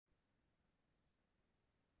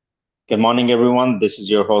Good morning, everyone. This is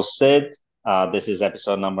your host, Sid. This is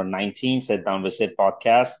episode number 19, Sit Down with Sid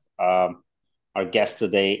podcast. Our guest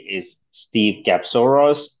today is Steve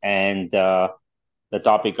Capsouras, and the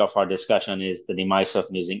topic of our discussion is the demise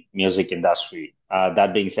of music industry.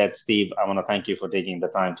 That being said, Steve, I want to thank you for taking the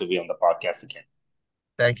time to be on the podcast again.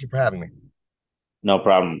 Thank you for having me. No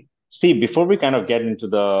problem. Steve, before we kind of get into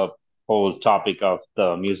the whole topic of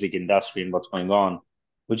the music industry and what's going on,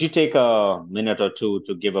 would you take a minute or two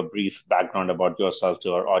to give a brief background about yourself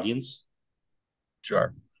to our audience?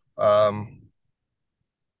 Sure. Um,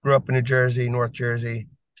 Grew up in New Jersey, North Jersey.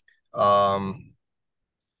 Um,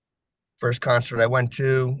 First concert I went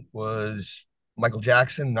to was Michael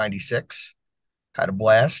Jackson, 96. Had a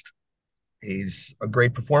blast. He's a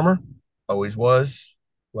great performer, always was.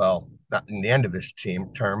 Well, not in the end of his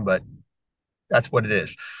team term, but that's what it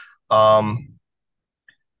is. Um,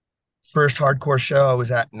 First hardcore show I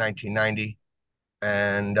was at in 1990,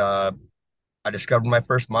 and I discovered my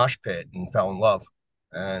first mosh pit and fell in love.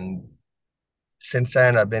 And since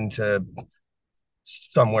then, I've been to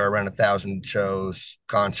somewhere around 1,000 shows,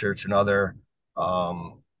 concerts, and other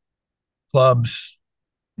um, clubs,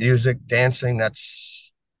 music, dancing.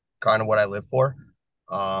 That's kind of what I live for.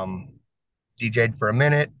 Um, DJ'd for a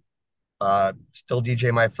minute, still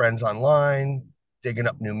DJ my friends online, digging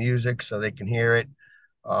up new music so they can hear it.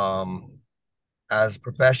 Um, as a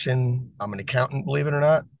profession, I'm an accountant, believe it or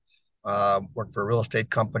not. Work for a real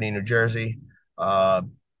estate company in New Jersey, uh,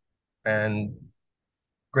 and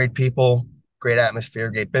great people, great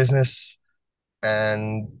atmosphere, great business,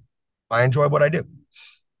 and I enjoy what I do.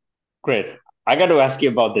 Great. I got to ask you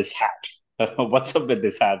about this hat. What's up with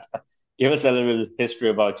this hat? Give us a little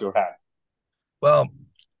history about your hat. Well,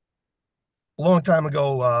 a long time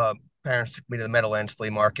ago, parents took me to the Meadowlands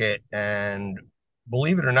flea market, and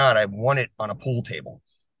believe it or not, I won it on a pool table.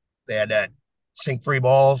 They had that sink free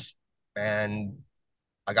balls, and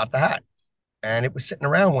I got the hat. And it was sitting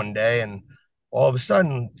around one day, and all of a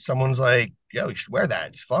sudden, someone's like, "Yo, you should wear that.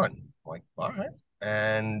 It's fun." I'm like, all right.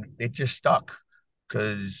 And it just stuck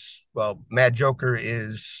because, well, Mad Joker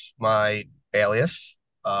is my alias,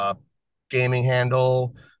 uh, gaming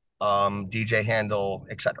handle, DJ handle,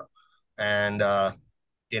 etc. And the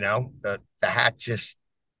hat just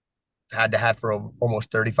had the hat for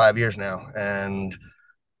almost 35 years now, and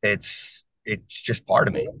it's just part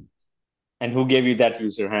of me. And who gave you that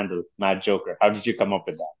user handle, Mad Joker? How did you come up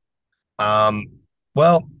with that? Um,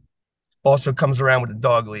 well, also comes around with a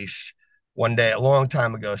dog leash. One day, a long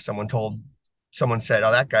time ago, someone said,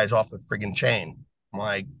 "Oh, that guy's off the friggin' chain." I'm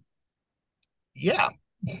like, yeah.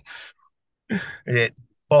 It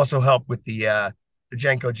also helped with the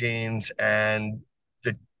Jenko jeans and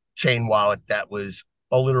the chain wallet that was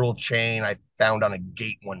a literal chain I found on a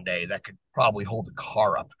gate one day that could probably hold a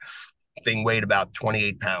car up. Thing weighed about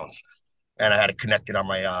 28 pounds, and I had it connected on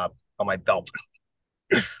my belt.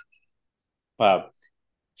 Wow.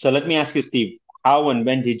 So let me ask you, Steve, how and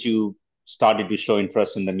when did you started to show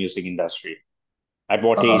interest in the music industry? At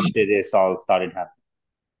what age Um, did this all started happening?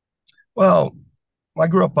 well, I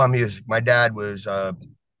grew up on music. My dad was a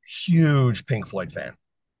huge Pink Floyd fan.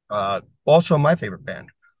 Also, my favorite band,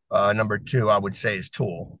 number two, I would say, is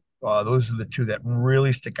Tool. Those are the two that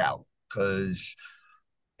really stick out because,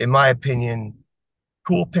 in my opinion,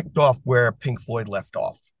 Tool picked off where Pink Floyd left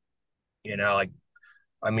off. Like,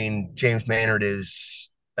 I mean, James Maynard is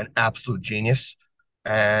an absolute genius.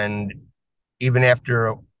 And even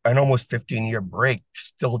after an almost 15-year break,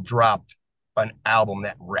 still dropped an album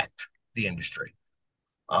that wrecked the industry.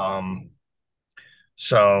 Um,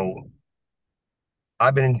 so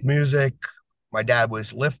I've been in music. My dad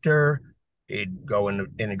was a lifter. He'd go in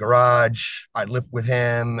a garage. I'd lift with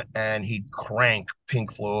him, and he'd crank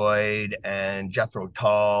Pink Floyd and Jethro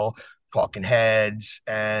Tull, Talking Heads,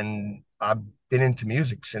 and I've been into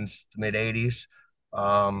music since the mid '80s,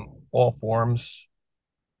 all forms,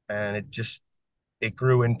 and it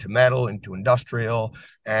grew into metal, into industrial,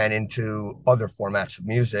 and into other formats of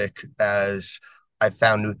music as I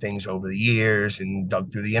found new things over the years and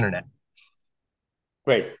dug through the internet.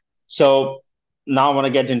 Great. So now I want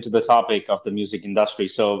to get into the topic of the music industry.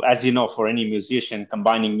 So as you know, for any musician,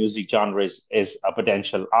 combining music genres is a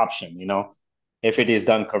potential option. If it is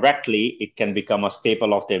done correctly, it can become a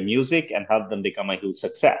staple of their music and help them become a huge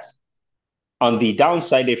success. On the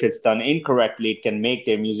downside, if it's done incorrectly, it can make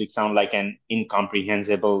their music sound like an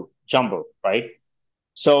incomprehensible jumble, right?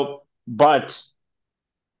 So, but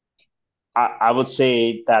I would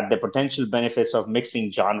say that the potential benefits of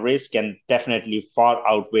mixing genres can definitely far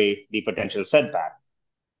outweigh the potential setback.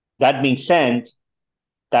 That being said,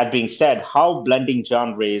 that being said, how blending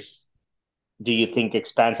genres do you think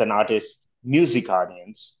expands an artist's music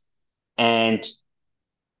audience? And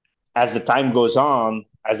as the time goes on,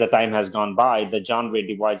 as the time has gone by, the genre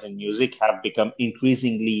divides in music have become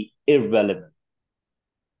increasingly irrelevant.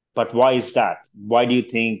 But why is that? Why do you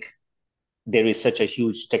think there is such a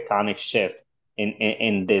huge tectonic shift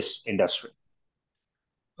in this industry?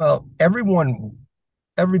 Well, every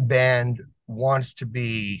band wants to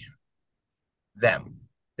be them.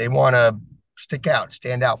 They want to stick out,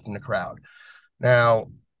 stand out from the crowd.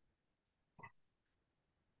 Now,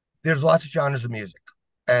 there's lots of genres of music,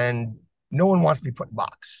 and no one wants to be put in a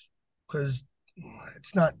box because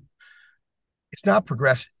it's not it's not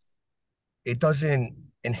progressive. It doesn't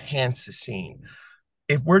enhance the scene.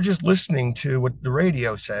 If we're just listening to what the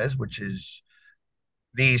radio says, which is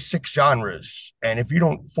these six genres, and if you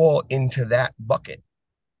don't fall into that bucket,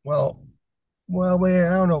 well, I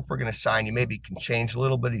don't know if we're going to sign you. Maybe you can change a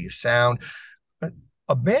little bit of your sound.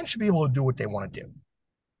 A band should be able to do what they want to do,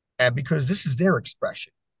 and because this is their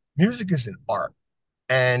expression. Music is an art,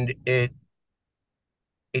 and it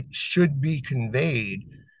should be conveyed.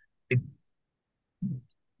 It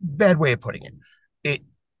bad way of putting it. It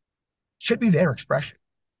should be their expression.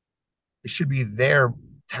 It should be their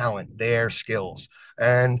talent, their skills,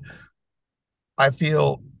 and I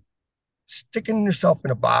feel sticking yourself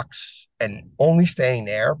in a box and only staying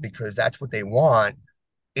there because that's what they want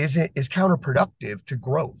is counterproductive to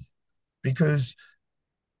growth because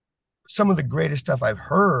some of the greatest stuff I've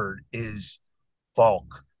heard is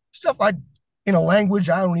folk stuff I in a language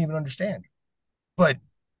I don't even understand, but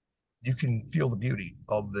you can feel the beauty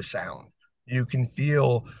of the sound. You can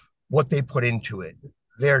feel what they put into it,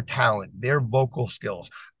 their talent, their vocal skills,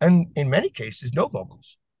 and in many cases, no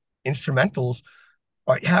vocals. Instrumentals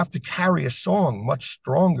have to carry a song much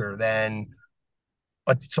stronger than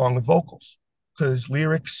a song with vocals because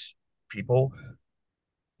lyrics, people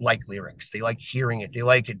like lyrics. They like hearing it. They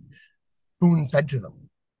like it spoon fed to them.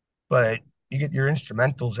 But you get your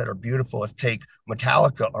instrumentals that are beautiful. If take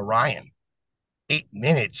Metallica, Orion, 8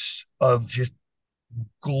 minutes of just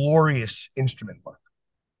glorious instrument work.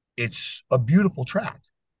 It's a beautiful track.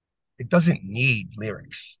 It doesn't need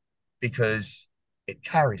lyrics because it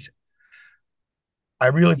carries it. I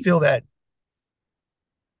really feel that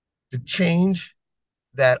the change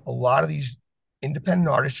that a lot of these independent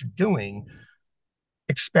artists are doing,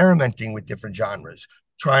 experimenting with different genres,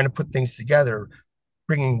 trying to put things together,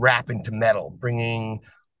 bringing rap into metal, bringing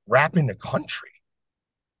rap into country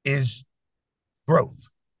is growth.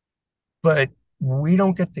 But we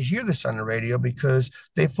don't get to hear this on the radio because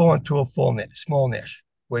they fall into a small niche,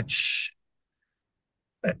 which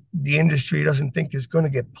the industry doesn't think is going to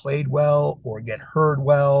get played well or get heard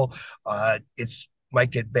well. It's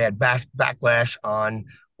might get bad backlash on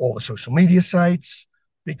all the social media sites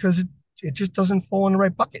because it just doesn't fall in the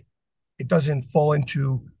right bucket. It doesn't fall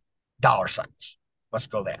into dollar signs. Let's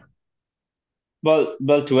go there. Well,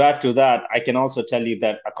 to add to that, I can also tell you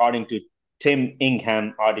that according to Tim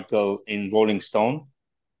Ingham article in Rolling Stone,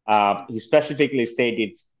 he specifically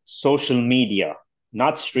stated social media,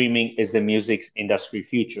 not streaming, is the music's industry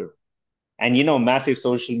future. And massive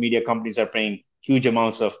social media companies are paying huge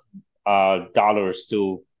amounts of dollars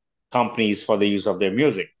to companies for the use of their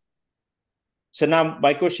music. So now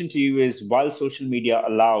my question to you is, while social media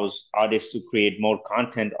allows artists to create more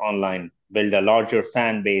content online, build a larger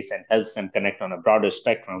fan base, and helps them connect on a broader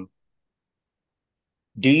spectrum,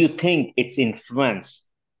 do you think its influence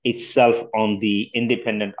itself on the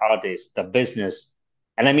independent artist, the business,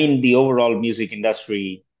 and I mean the overall music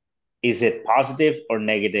industry, is it positive or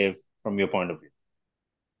negative from your point of view?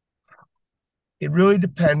 It really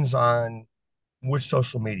depends on which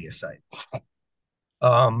social media site.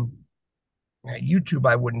 Um, YouTube,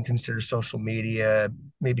 I wouldn't consider social media,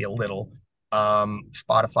 maybe a little.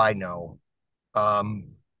 Spotify, no. Um,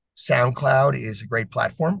 SoundCloud is a great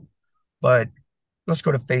platform, but let's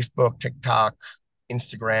go to Facebook, TikTok,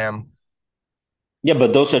 Instagram. Yeah,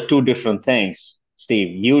 but those are two different things,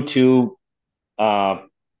 Steve. YouTube, uh,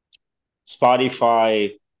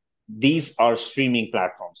 Spotify, these are streaming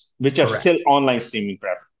platforms, which are Correct. still online streaming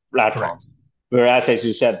Correct. platforms. Whereas, as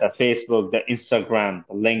you said, the Facebook, the Instagram,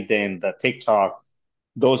 the LinkedIn, the TikTok,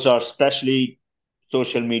 those are specially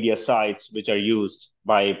social media sites which are used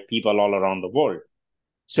by people all around the world.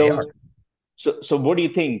 They So, are. so what do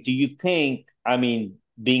you think? Do you think, I mean,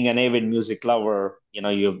 being an avid music lover,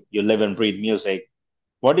 you live and breathe music.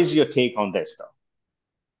 What is your take on this, though?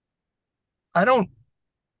 I don't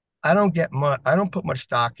I don't get much I don't put much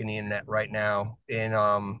stock in the internet right now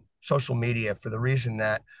in social media for the reason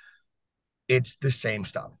that it's the same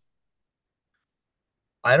stuff.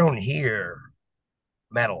 I don't hear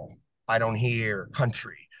metal. I don't hear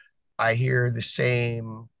country. I hear the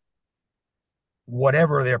same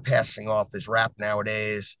whatever they're passing off as rap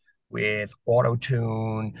nowadays with auto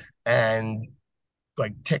tune and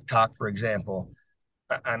like TikTok, for example.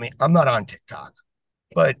 I mean, I'm not on TikTok,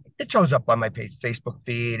 but it shows up on my page, Facebook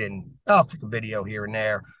feed, and I'll click a video here and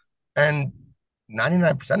there. And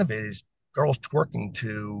 99% of it is girls twerking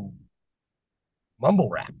to mumble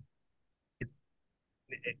rap. It,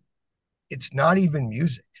 it, it's not even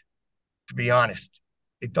music, to be honest.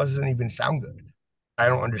 It doesn't even sound good. I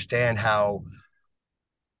don't understand how.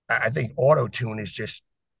 I think auto tune is just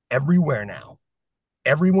everywhere now.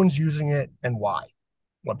 Everyone's using it, and why?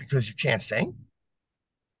 What, because you can't sing?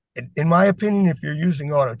 In my opinion, if you're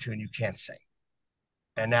using auto tune, you can't sing.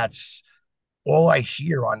 And that's all I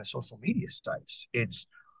hear on the social media sites. It's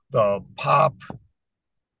the pop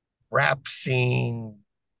rap scene.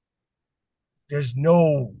 There's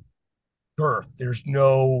no girth. There's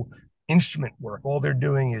no instrument work. All they're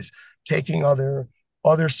doing is taking other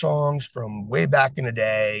songs from way back in the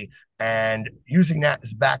day and using that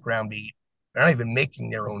as background beat. They're not even making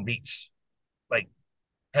their own beats. Like,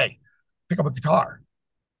 hey, pick up a guitar,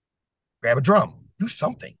 grab a drum, do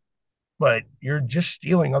something. But you're just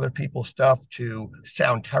stealing other people's stuff to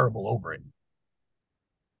sound terrible over it.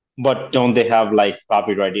 But don't they have like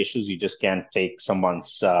copyright issues? You just can't take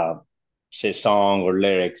someone's say song or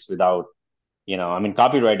lyrics without, I mean,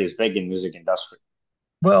 copyright is big in music industry.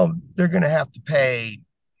 Well, they're going to have to pay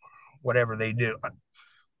whatever they do.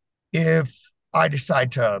 If I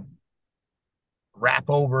decide to rap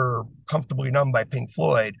over Comfortably Numb by Pink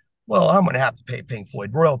Floyd, well, I'm going to have to pay Pink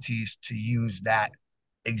Floyd royalties to use that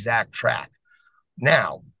exact track.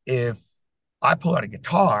 Now, if I pull out a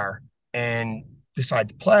guitar and decide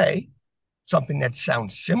to play something that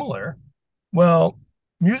sounds similar, well,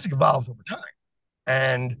 music evolves over time.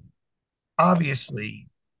 And obviously,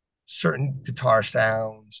 certain guitar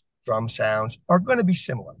sounds, drum sounds are going to be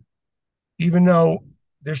similar, even though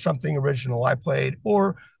there's something original I played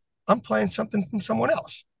or I'm playing something from someone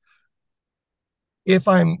else. If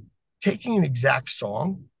I'm taking an exact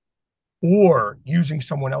song or using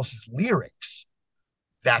someone else's lyrics,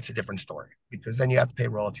 that's a different story because then you have to pay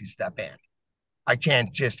royalties to that band. I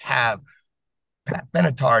can't just have Pat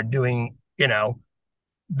Benatar doing,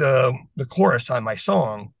 the chorus on my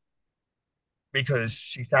song because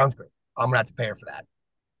she sounds great. I'm gonna have to pay her for that.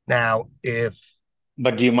 Now, if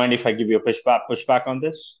But do you mind if I give you a pushback on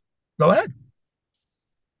this? go ahead,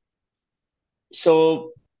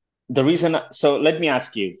 So so let me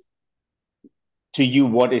ask you, to you,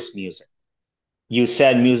 what is music? You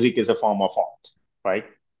said music is a form of art, right?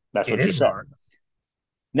 That's it what you is an said. art.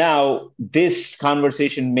 Now, this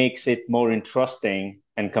conversation makes it more interesting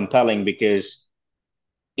and compelling because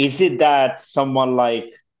is it that someone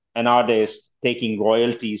like an artist taking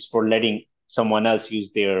royalties for letting someone else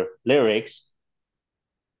use their lyrics,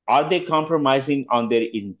 are they compromising on their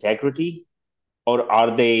integrity, or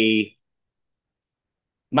are they?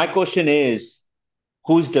 My question is,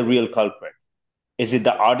 who's the real culprit? Is it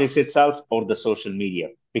the artist itself or the social media?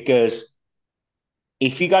 Because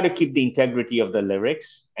if you got to keep the integrity of the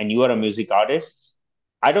lyrics and you are a music artist,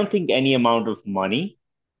 I don't think any amount of money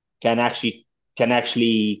can actually can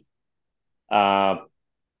actually uh,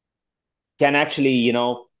 can actually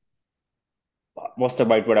what's the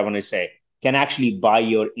right word I want to say, can actually buy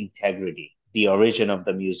your integrity, the origin of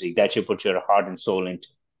the music that you put your heart and soul into.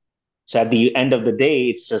 So at the end of the day,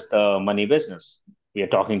 it's just a money business. We are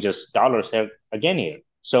talking just dollars here again here.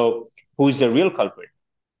 So who is the real culprit?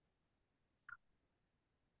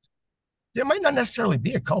 There might not necessarily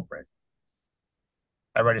be a culprit.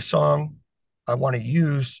 I write a song. I want to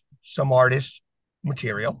use some artist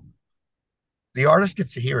material. The artist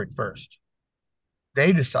gets to hear it first.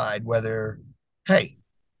 They decide whether, hey,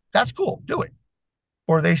 that's cool, do it.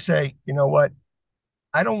 Or they say, you know what,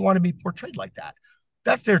 I don't want to be portrayed like that.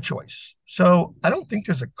 That's their choice. So I don't think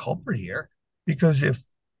there's a culprit here because if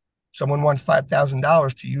someone wants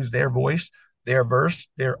 $5,000 to use their voice, their verse,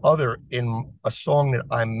 their other in a song that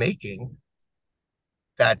I'm making,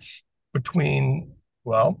 that's between,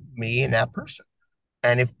 well, me and that person.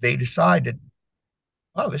 And if they decide that,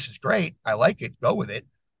 oh, this is great, I like it, go with it,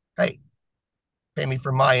 hey, pay me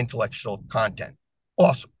for my intellectual content.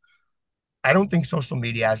 Awesome. I don't think social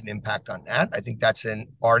media has an impact on that. I think that's an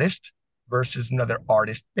artist versus another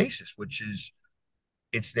artist basis, which is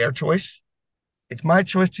it's their choice. It's my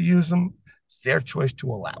choice to use them. It's their choice to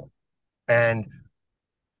allow it. And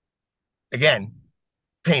again,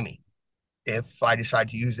 pay me. If I decide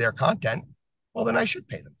to use their content, well, then I should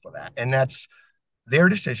pay them for that. And that's their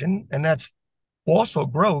decision. And that's also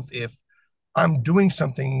growth if I'm doing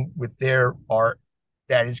something with their art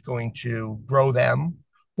that is going to grow them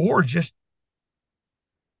or just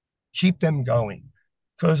keep them going.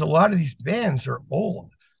 Because a lot of these bands are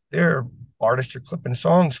old. Their artists are clipping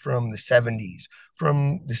songs from the 70s,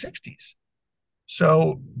 from the 60s.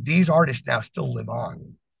 So these artists now still live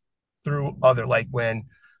on through other, like when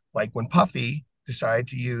Puffy decided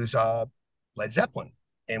to use Led Zeppelin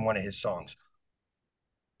in one of his songs.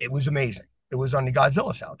 It was amazing. It was on the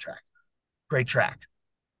Godzilla soundtrack. Great track.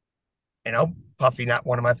 Puffy, not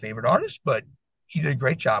one of my favorite artists, but he did a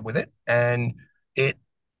great job with it. And it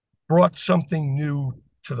brought something new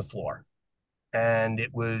to the floor. And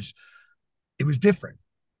it was different,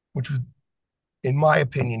 which was, in my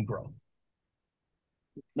opinion, growth.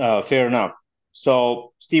 Fair enough.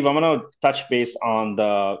 So, Steve, I'm going to touch base on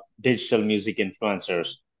the digital music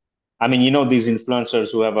influencers. I mean, these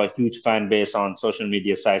influencers who have a huge fan base on social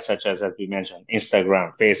media sites such as we mentioned,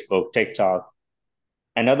 Instagram, Facebook, TikTok,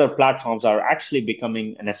 and other platforms are actually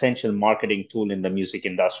becoming an essential marketing tool in the music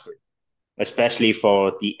industry, especially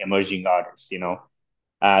for the emerging artists.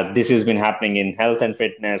 This has been happening in health and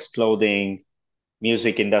fitness, clothing,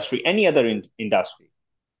 music industry, any other industry.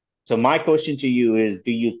 So my question to you is,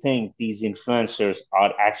 do you think these influencers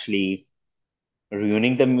are actually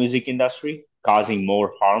ruining the music industry, causing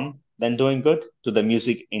more harm than doing good to the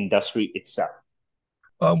music industry itself?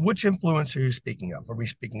 Which influencer are you speaking of? Are we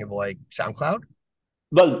speaking of like SoundCloud?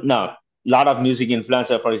 Well, no, a lot of music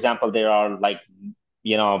influencer, for example, there are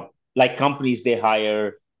like companies, they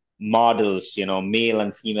hire models, male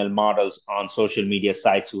and female models on social media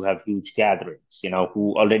sites who have huge gatherings,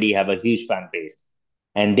 who already have a huge fan base,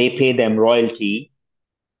 and they pay them royalty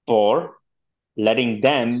for letting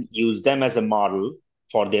them use them as a model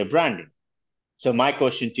for their branding. So my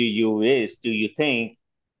question to you is, do you think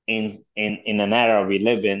in an era we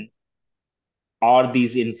live in, are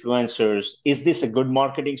these influencers, is this a good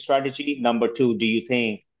marketing strategy? Number two, do you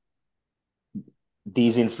think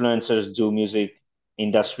these influencers do music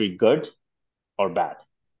industry good or bad?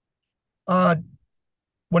 Uh,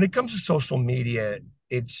 when it comes to social media,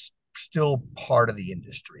 it's still part of the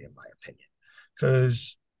industry, in my opinion,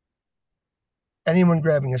 because anyone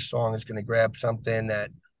grabbing a song is going to grab something that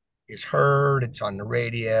is heard, it's on the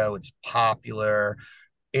radio, it's popular.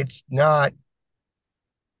 It's not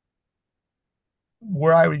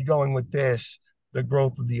where I was going with this. The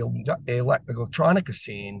growth of the electronica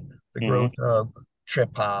scene, the Hmm. growth of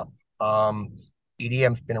trip hop,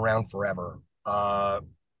 EDM's been around forever.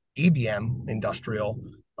 EBM, industrial,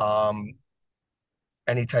 um,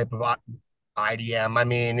 any type of IDM. I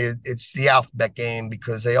mean, it's the alphabet game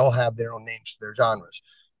because they all have their own names to their genres.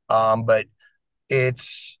 But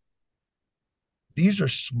it's these are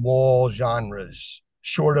small genres,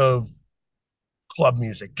 short of club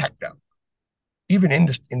music, techno, even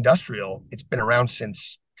industrial. It's been around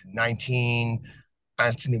since 19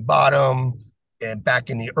 Anthony Bottom and back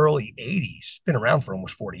in the early 80s. It's been around for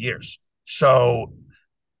almost 40 years. So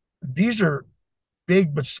these are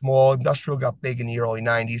big but small. Industrial got big in the early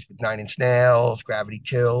 90s with Nine Inch Nails, Gravity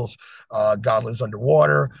Kills, God Lives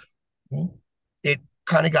Underwater. It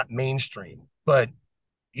kind of got mainstream, but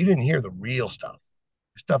you didn't hear the real stuff,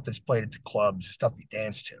 the stuff that's played at the clubs, the stuff you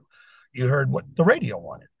dance to. You heard what the radio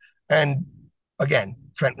wanted. And again,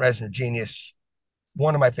 Trent Reznor, genius,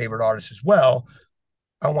 one of my favorite artists as well.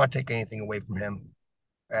 I don't want to take anything away from him.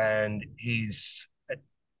 And he's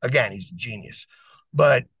a genius.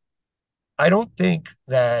 But I don't think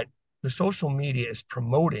that the social media is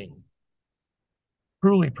truly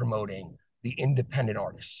promoting the independent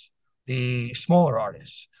artists, the smaller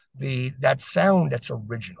artists, the that sound that's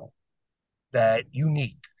original, that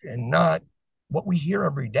unique, and not what we hear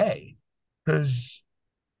every day, because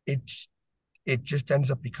it's it just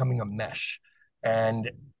ends up becoming a mesh.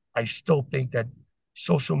 And I still think that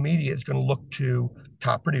social media is going to look to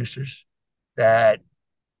top producers that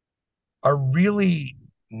are really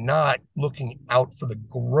not looking out for the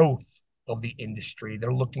growth of the industry.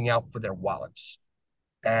 They're looking out for their wallets.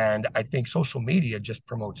 And I think social media just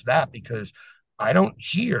promotes that because I don't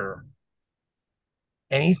hear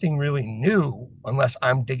anything really new unless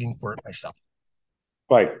I'm digging for it myself.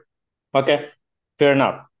 Right. Okay. Fair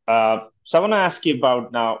enough. So I want to ask you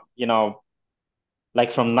about now,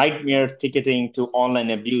 like from nightmare ticketing to online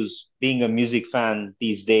abuse, being a music fan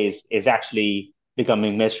these days is actually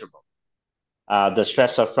becoming miserable. The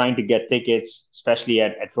stress of trying to get tickets, especially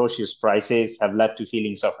at atrocious prices, have led to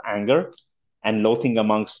feelings of anger and loathing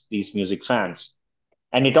amongst these music fans.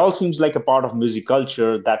 And it all seems like a part of music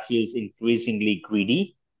culture that feels increasingly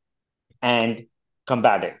greedy and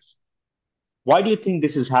combative. Why do you think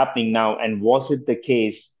this is happening now? And was it the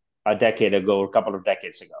case a decade ago or a couple of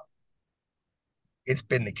decades ago? It's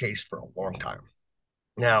been the case for a long time.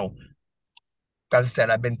 Now, as I said,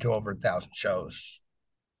 I've been to over 1,000 shows.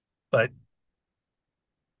 but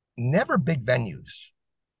never big venues.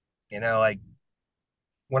 Like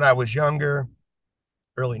when I was younger,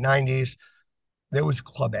 early 90s, there was a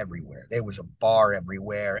club everywhere. There was a bar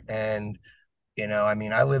everywhere. And,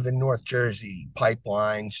 I live in North Jersey,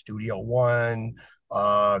 Pipeline, Studio One,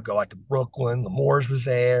 go out to Brooklyn. L'Amour's was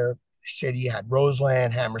there. The city had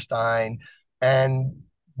Roseland, Hammerstein, and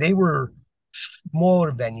they were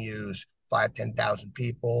smaller venues, 5, 10,000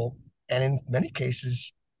 people, and in many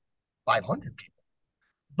cases, 500 people.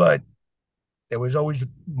 But there was always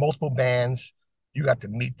multiple bands. You got to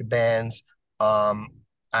meet the bands. Um,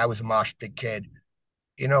 I was a mosh pit kid.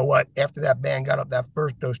 You know what? After that band got up,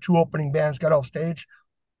 those two opening bands got off stage,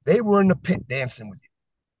 they were in the pit dancing with you.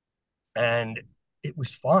 And it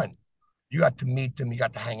was fun. You got to meet them, you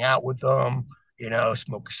got to hang out with them,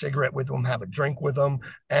 smoke a cigarette with them, have a drink with them,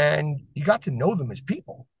 and you got to know them as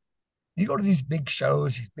people. You go to these big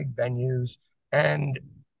shows, these big venues, and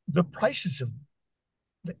the prices of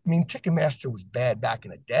Ticketmaster was bad back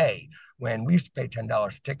in the day when we used to pay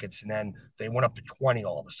 $10 for tickets, and then they went up to 20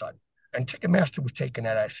 all of a sudden. And Ticketmaster was taking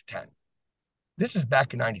that as 10. This is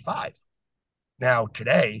back in 95. Now,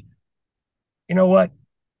 today, you know what?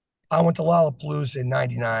 I went to Lollapalooza in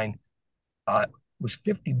 99. It was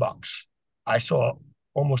 $50. I saw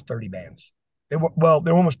almost 30 bands. There were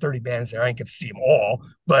almost 30 bands there. I didn't get to see them all,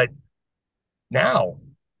 but now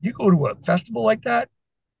you go to a festival like that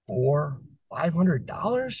for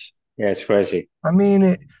 $500. Yeah, it's crazy.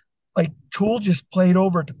 Like Tool just played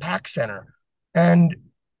over at the Pack Center, and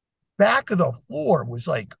back of the floor was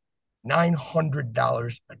like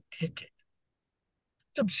 $900 a ticket.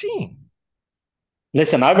 It's obscene.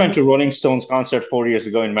 Listen, I I went mean, to Rolling Stones concert 4 years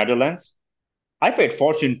ago in Meadowlands. I paid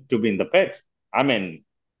fortune to be in the pit. I mean,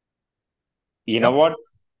 you know yep, what?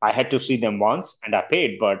 I had to see them once and I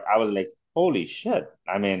paid, but I was like, holy shit.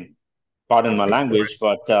 I mean, pardon you my pay for it. language,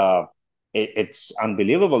 but it's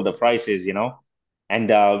unbelievable the prices.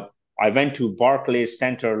 And I went to Barclays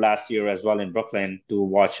Center last year as well in Brooklyn to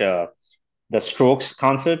watch the Strokes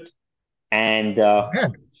concert, and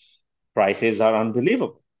Man, prices are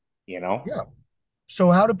unbelievable. yeah. So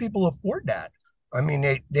how do people afford that?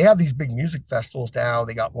 They have these big music festivals now.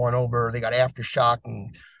 They got one over, they got Aftershock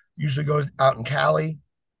and usually goes out in Cali.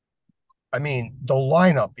 The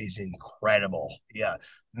lineup is incredible. Yeah.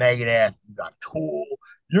 Megadeth, you got Tool.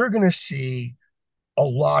 You're gonna see a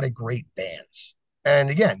lot of great bands. And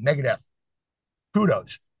again, Megadeth,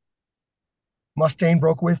 kudos. Mustaine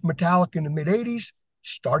broke away from Metallica in the mid 80s,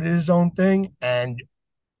 started his own thing, and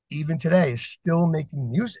even today is still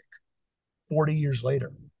making music 40 years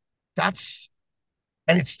later. That's,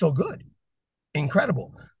 and it's still good,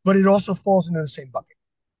 incredible, but it also falls into the same bucket.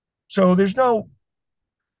 So there's no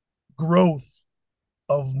growth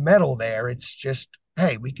of metal there. It's just,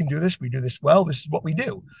 hey, we can do this. We do this well. This is what we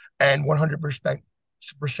do. And 100%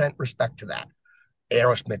 respect to that.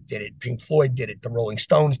 Aerosmith did it. Pink Floyd did it. The Rolling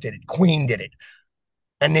Stones did it. Queen did it.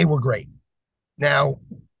 And they were great. Now,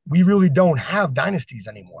 we really don't have dynasties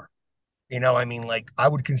anymore. Like I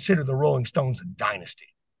would consider the Rolling Stones a dynasty.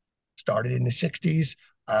 Started in the 60s,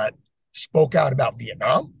 uh, spoke out about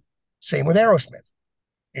Vietnam. Same with Aerosmith.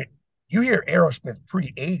 It, you hear Aerosmith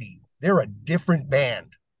pre 80, they're a different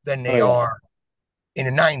band than Oh they yeah. are in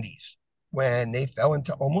the 90s when they fell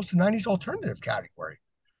into almost the 90s alternative category,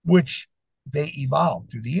 which they evolved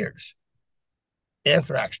through the years.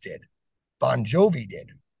 Anthrax did, Bon Jovi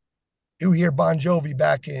did. You hear Bon Jovi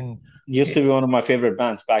back in, Used to be one of my favorite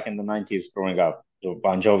bands back in the 90s growing up,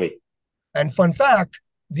 Bon Jovi. and fun fact,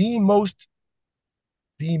 the most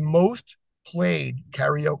the most played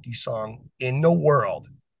karaoke song in the world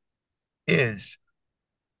is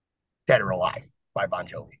Dead or Alive by Bon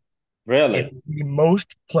Jovi. It Really? is the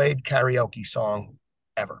most played karaoke song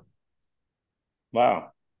ever.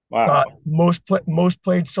 Wow. Wow. Most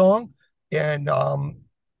played song in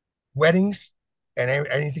weddings and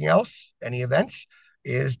anything else, any events,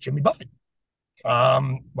 is Jimmy Buffett.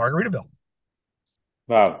 Margaritaville.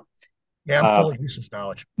 Wow. Yeah, I'm Uh, full of useless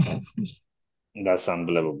knowledge. that's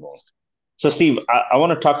unbelievable. So Steve, I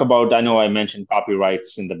want to talk about, I know I mentioned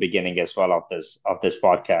copyrights in the beginning as well of this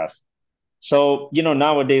podcast. So,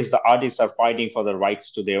 nowadays the artists are fighting for the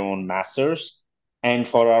rights to their own masters. And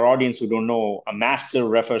for our audience who don't know, a master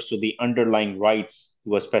refers to the underlying rights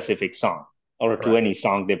to a specific song or to Correct. any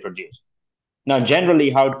song they produce. Now, generally,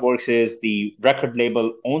 how it works is the record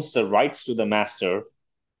label owns the rights to the master,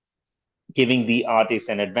 giving the artist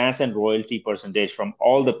an advance and royalty percentage from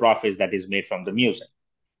all the profits that is made from the music.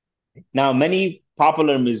 Now, many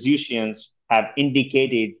popular musicians have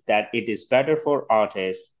indicated that it is better for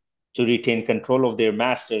artists to retain control of their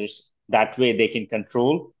masters. That way, they can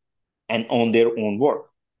control and own their own work.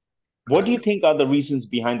 What do you think are the reasons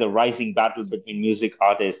behind the rising battle between music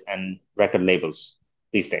artists and record labels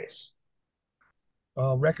these days?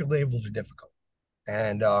 Record labels are difficult,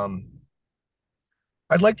 and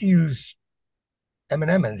I'd like to use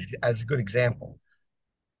Eminem as a good example.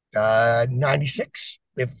 96,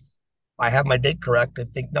 if I have my date correct, I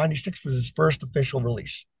think 96 was his first official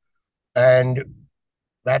release. And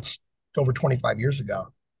that's over 25 years ago.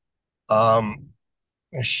 Um,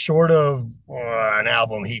 Short of an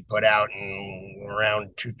album he put out in around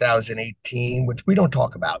 2018, which we don't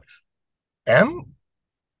talk about, M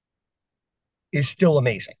is still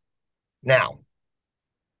amazing. Now,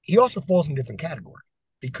 he also falls in different category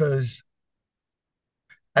because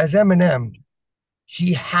as Eminem,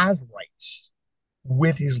 he has rights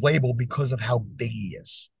with his label because of how big he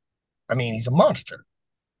is. I mean, he's a monster.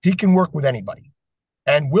 He can work with anybody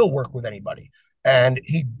and will work with anybody. And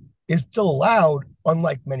he is still allowed,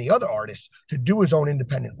 unlike many other artists, to do his own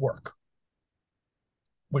independent work,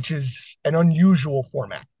 which is an unusual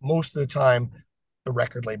format. Most of the time, the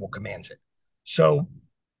record label commands it. So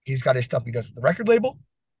he's got his stuff he does with the record label,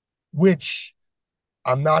 which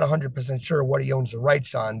I'm not 100% sure what he owns the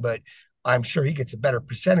rights on, but I'm sure he gets a better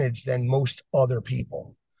percentage than most other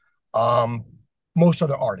people, um, most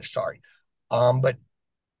other artists, sorry. But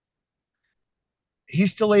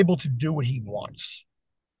he's still able to do what he wants.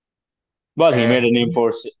 Well, he made And a name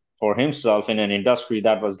for himself in an industry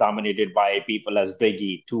that was dominated by people as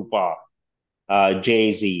Biggie, Tupac,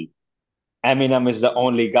 Jay-Z. Eminem is the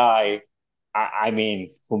only guy, I mean,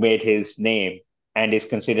 who made his name and is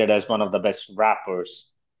considered as one of the best rappers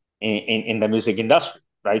in the music industry,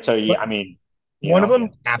 right? So, but I mean, you one of know,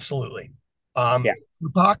 them, absolutely. yeah.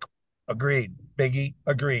 Tupac, agreed. Biggie,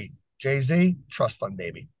 agreed. Jay Z, trust fund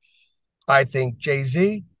baby. I think Jay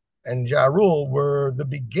Z and Ja Rule were the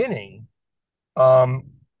beginning. Um,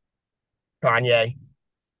 Kanye,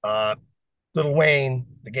 uh, Little Wayne,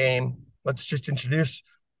 The Game. Let's just introduce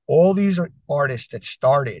all these artists that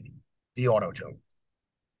started the auto tune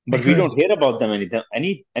But we don't because hear about them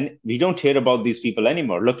and we don't hear about these people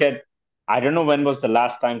anymore. Look at, I don't know when was the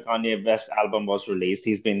last time Kanye West album was released.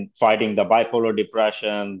 He's been fighting the bipolar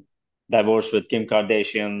depression, divorce with Kim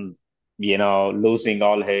Kardashian, losing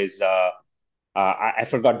all his I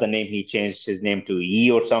forgot the name. He changed his name to E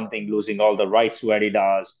or something, losing all the rights to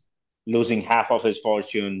Adidas, losing half of his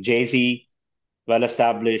fortune. Jay-Z, well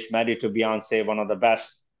established, married to Beyonce, one of the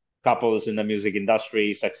best couples in the music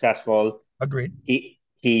industry, successful. agreed. He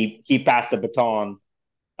passed the baton.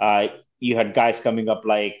 Uh, you had guys coming up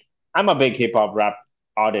like, I'm a big hip hop rap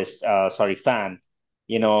artist, sorry, fan.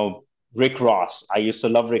 You know, Rick Ross. I used to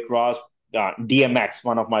love Rick Ross. DMX,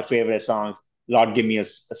 one of my favorite songs. Lord, give me a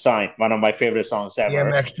sign. One of my favorite songs ever.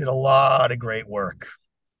 DMX did a lot of great work.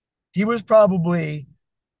 He was probably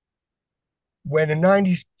when the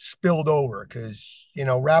 90s spilled over because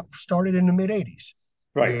rap started in the mid 80s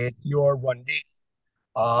Right. with your Run D,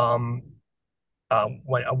 um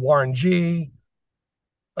when Warren G,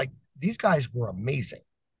 like these guys were amazing.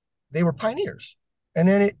 They were pioneers. And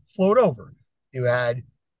then it flowed over. You had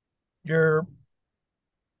your,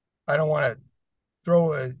 I don't want to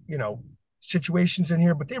throw situations in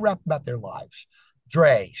here, but they rap about their lives.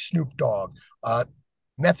 Dre, Snoop Dogg,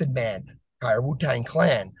 Method Man, Wu Tang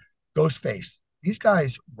Clan, Ghostface. These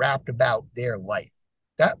guys rapped about their life.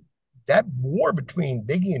 That that war between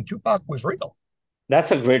Biggie and Tupac was real,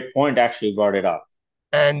 That's a great point, actually, you brought it up.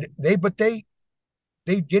 and they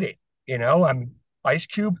did it. I mean, Ice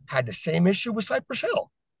Cube had the same issue with Cypress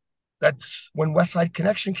Hill. That's when West Side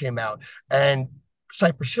Connection came out, and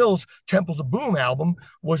Cypress Hill's Temples of Boom album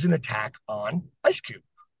was an attack on Ice Cube.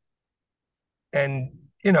 And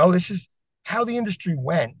this is how the industry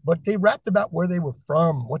went. But they rapped about where they were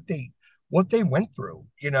from, what they went through.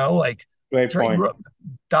 Like Great Dre point. grew up,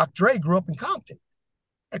 Doc Dre grew up in Compton.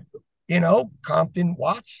 Compton,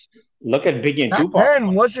 Watts. Look at Biggie and Back Tupac.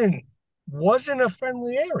 then wasn't a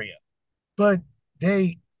friendly area, but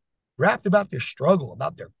they rapped about their struggle,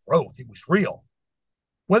 about their growth. It was real.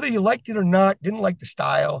 Whether you liked it or not, didn't like the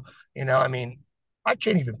style, I mean, I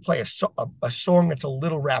can't even play a song that's a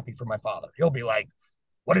little rappy for my father. He'll be like,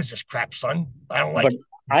 "What is this crap, son? I don't like But it.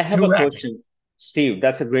 I It's have too a rappy." question, Steve.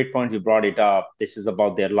 That's a great point. You brought it up. This is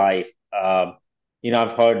about their life.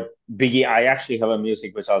 I've heard Biggie. I actually have a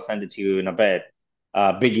music which I'll send it to you in a bit.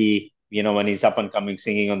 Biggie, when he's up and coming,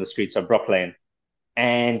 singing on the streets of Brooklyn,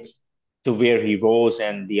 and to where he rose,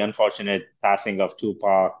 and the unfortunate passing of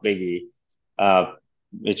Tupac, Biggie, uh,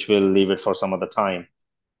 which we'll leave it for some other time.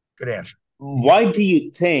 Good answer. Why do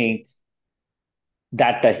you think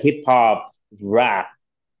that the hip hop rap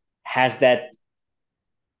has that,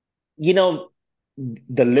 you know,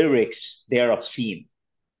 the lyrics, they're obscene.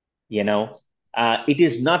 you know. It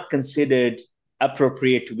is not considered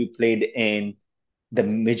appropriate to be played in the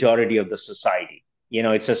majority of the society.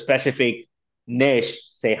 It's a specific niche.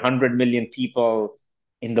 Say 100 million people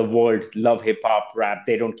in the world love hip hop, rap.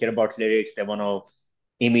 They don't care about lyrics. They want to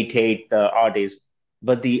imitate the artist.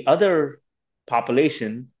 But the other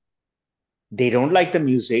population, they don't like the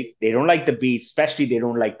music. They don't like the beats, especially they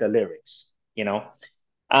don't like the lyrics. You know,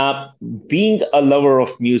 uh, being a lover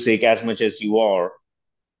of music as much as you are,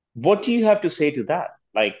 what do you have to say to that?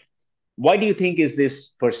 Like, why do you think is this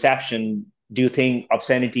perception? Do you think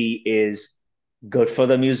obscenity is good for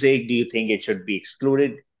the music? Do you think it should be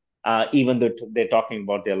excluded, even though they're talking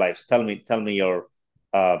about their lives? Tell me your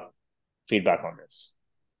uh, feedback on this.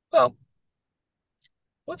 Well,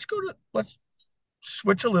 let's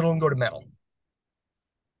switch a little and go to metal.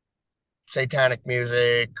 Satanic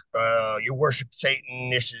music. You worship Satan.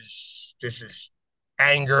 This is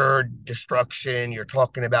anger, destruction. You're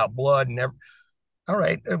talking about blood and every. All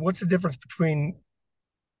right, what's the difference between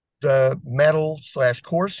the metal slash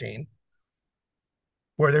core scene,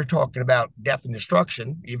 where they're talking about death and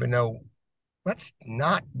destruction, even though that's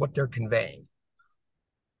not what they're conveying?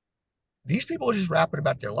 These people are just rapping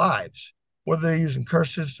about their lives, whether they're using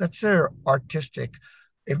curses. That's their artistic.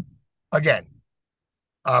 If again,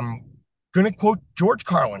 I'm gonna quote George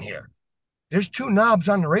Carlin here. There's two knobs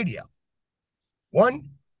on the radio.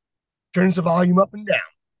 One turns the volume up and down.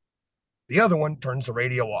 The other one turns the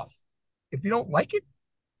radio off. If you don't like it,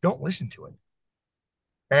 don't listen to it.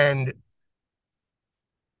 And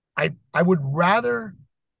I would rather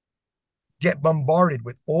get bombarded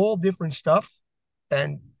with all different stuff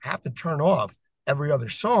and have to turn off every other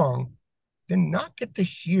song than not get to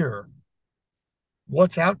hear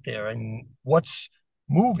what's out there and what's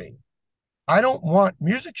moving. I don't want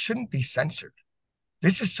music shouldn't be censored.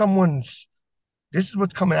 This is someone's this is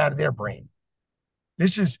what's coming out of their brain.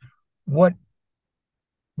 This is what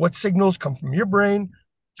what signals come from your brain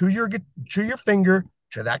to your finger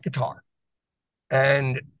to that guitar.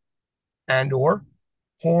 And or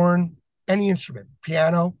horn, any instrument,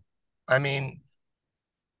 piano. I mean,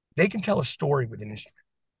 they can tell a story with an instrument.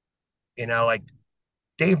 Like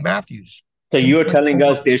Dave Matthews So can you're play telling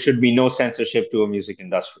over. us there should be no censorship to a music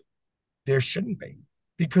industry. There shouldn't be,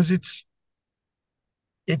 because it's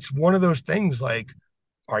one of those things like,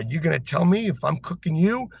 are you going to tell me uh, if I'm cooking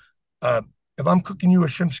you a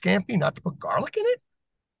shrimp scampi, not to put garlic in it?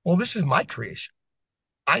 Well, this is my creation.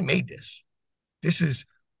 I made this. This is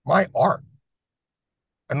my art.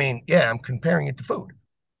 I mean, yeah, I'm comparing it to food,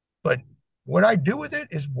 but what I do with it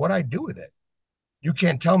is what I do with it. You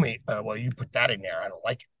can't tell me, well, you put that in there. I don't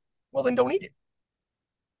like it. Well, then don't eat it.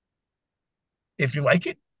 If you like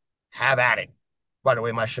it, have at it. By the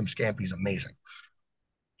way, my shrimp scampi is amazing.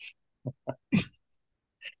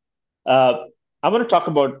 Uh, I want to talk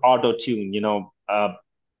about auto tune.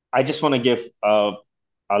 I just want to give a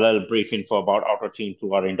little brief info about AutoTune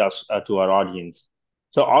to to our audience.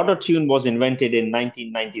 So AutoTune was invented in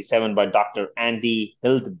 1997 by Dr. Andy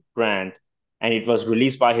Hildebrand, and it was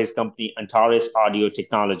released by his company Antares Audio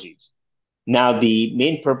Technologies. Now, the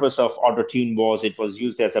main purpose of AutoTune was it was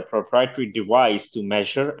used as a proprietary device to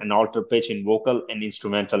measure and alter pitch in vocal and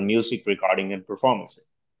instrumental music recording and performances.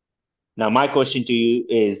 Now, my question to you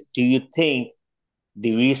is: do you think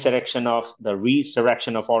the resurrection of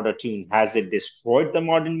autotune has it destroyed the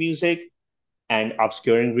modern music and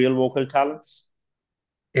obscuring real vocal talents?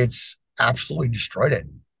 It's absolutely destroyed it.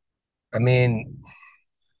 I mean,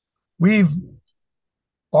 we've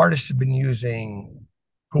artists have been using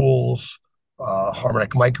tools,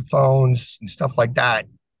 harmonic microphones, and stuff like that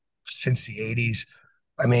since the 80s.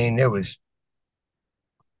 I mean, it was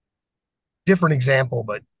different example,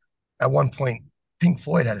 but at one point, Pink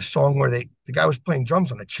Floyd had a song where the guy was playing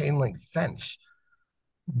drums on a chain link fence.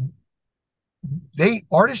 They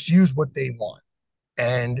artists use what they want,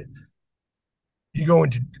 and you go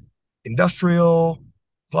into industrial,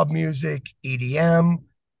 club music, EDM,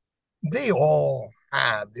 they all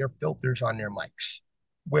have their filters on their mics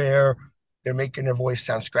where they're making their voice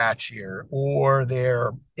sound scratchier or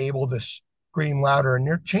they're able to scream louder, and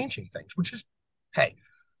they're changing things, which is, hey,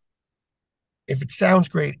 if it sounds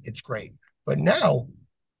great, it's great. But now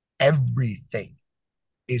everything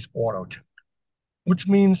is auto tune, which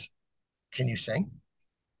means, can you sing?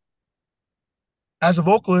 As a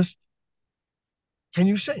vocalist, can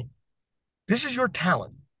you sing? This is your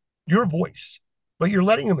talent, your voice, but you're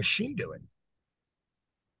letting a machine do it.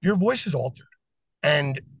 Your voice is altered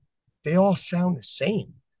and they all sound the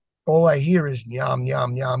same. All I hear is yum,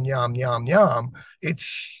 yum, yum, yum, yum, yum.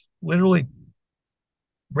 It's literally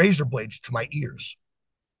razor blades to my ears,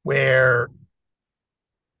 where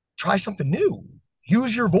try something new.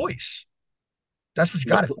 use your voice. That's what you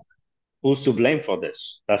But got it for. who's to blame for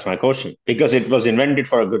this? That's my question. Because it was invented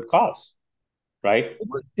for a good cause, right?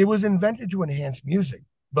 It was invented to enhance music,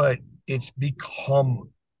 but it's become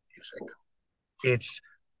music. It's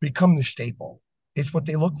become the staple. It's what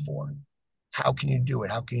they look for. How can you do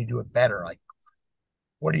it? How can you do it better? Like,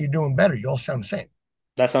 what are you doing better? You all sound the same.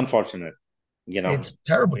 That's unfortunate, you know. It's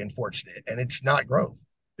terribly unfortunate, and it's not growth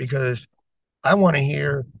because I want to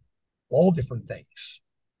hear all different things.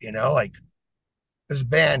 Like this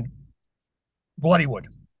band, Bloodywood,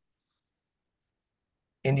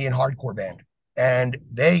 Indian hardcore band, and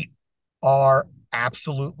they are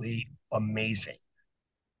absolutely amazing.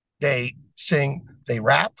 They sing, they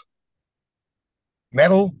rap,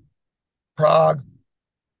 metal, prog,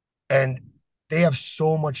 and they have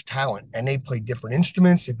so much talent and they play different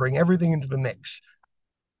instruments. They bring everything into the mix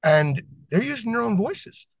and they're using their own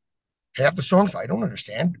voices. Half the songs I don't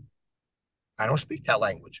understand. I don't speak that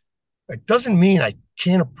language. It doesn't mean I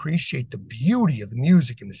can't appreciate the beauty of the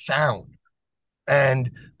music and the sound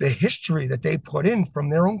and the history that they put in from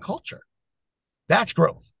their own culture. That's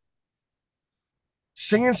growth.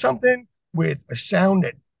 Singing something with a sound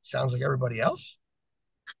that sounds like everybody else.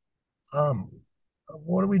 Um,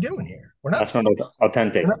 what are we doing here? That's not We're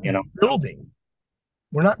authentic, not you know. building.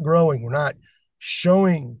 We're not growing. We're not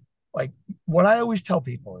showing. Like what I always tell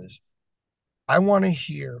people is, I want to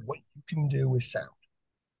hear what you can do with sound.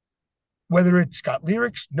 Whether it's got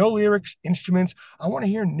lyrics, no lyrics, instruments. I want to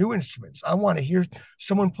hear new instruments. I want to hear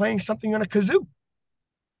someone playing something on a kazoo.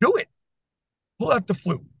 Do it. Pull out the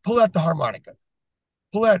flute. Pull out the harmonica.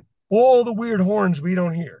 Pull out all the weird horns we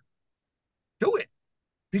don't hear. Do it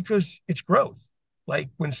because it's growth. Like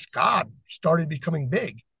when ska started becoming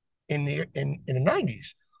big in the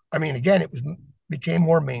 90s. I mean, again, it was became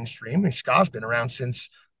more mainstream, and ska's been around since.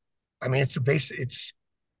 I mean, it's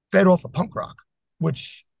fed off of punk rock,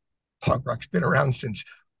 which punk rock's been around since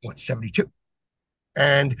what 72,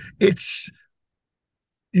 and it's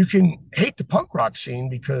you can hate the punk rock scene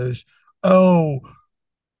because oh,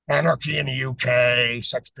 anarchy in the UK,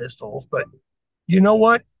 Sex Pistols, but you know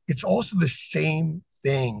what? It's also the same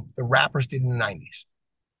thing the rappers did in the 90s.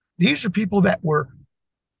 These are people that were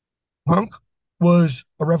punk was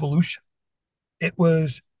a revolution. It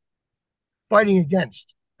was fighting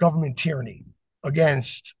against government tyranny,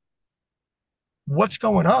 against what's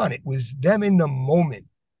going on. It was them in the moment.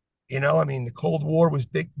 I mean, the Cold War was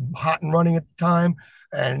big, hot and running at the time.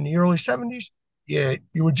 And in the early 70s,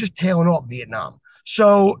 you were just tailing off Vietnam.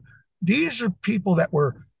 So these are people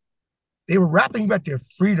they were rapping about their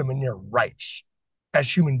freedom and their rights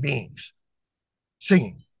as human beings,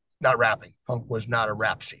 singing, not rapping. Punk was not a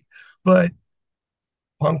rap scene. But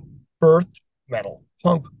punk birthed metal.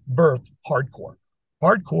 Punk birthed hardcore.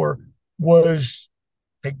 Hardcore was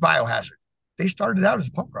like Biohazard. They started out as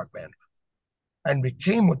a punk rock band and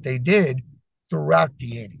became what they did throughout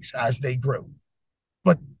the 80s as they grew.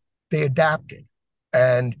 But they adapted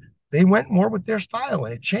and they went more with their style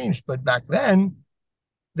and it changed. But back then,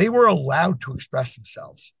 they were allowed to express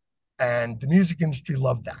themselves. And the music industry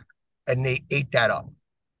loved that. And they ate that up.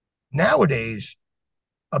 Nowadays,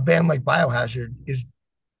 a band like Biohazard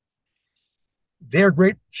they're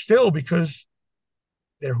great still because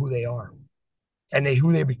they're who they are and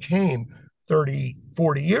who they became 30,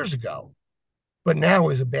 40 years ago. But now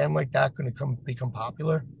is a band like that going to become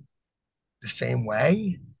popular the same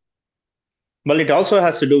way? Well, it also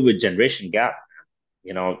has to do with generation gap.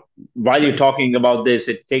 You know, while you're Right. talking about this,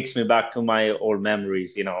 it takes me back to my old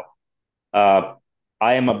memories. Uh,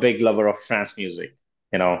 I am a big lover of trance music.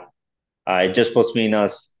 You know, it just puts me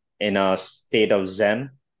in a state of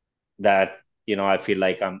zen that I feel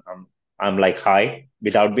like I'm like high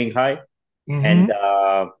without being high. And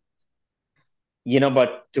Mm-hmm.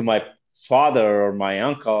 but to my father or my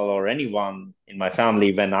uncle or anyone in my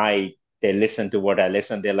family, when they listen to what I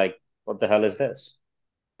listen, they're like, "What the hell is this?"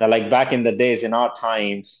 They're like, back in the days, in our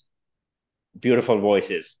times, beautiful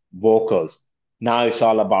voices, vocals. Now it's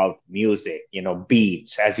all about music,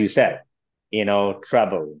 beats, as you said,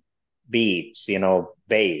 treble, beats,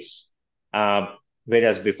 bass. Um,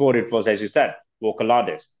 Whereas before it was, as you said, vocal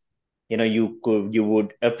artists. You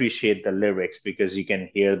would appreciate the lyrics because you can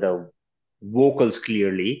hear the vocals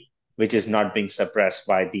clearly, which is not being suppressed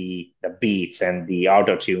by the beats and the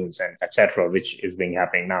auto tunes and etc., which is being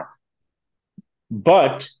happening now.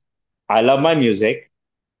 But I love my music.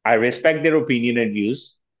 I respect their opinion and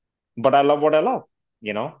views, but I love what I love.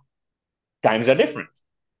 You know, Times are different.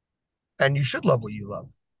 And you should love what you love.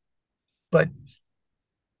 But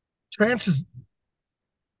trance is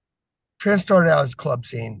trance started out as a club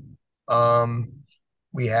scene. Um,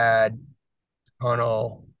 we had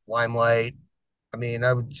Tunnel, Limelight. I mean,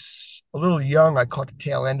 I was a little young. I caught the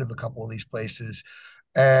tail end of a couple of these places,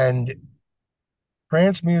 and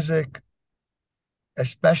trance music,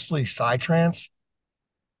 especially psytrance,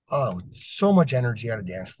 oh, so much energy on a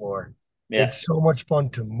dance floor. Yeah, It's so much fun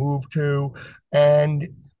to move to, and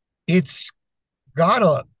it's got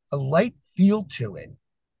a light feel to it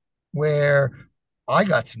where I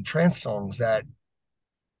got some trance songs that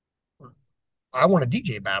I want a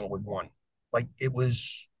DJ battle with one. Like it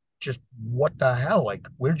was just what the hell? Like,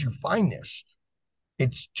 where'd you find this?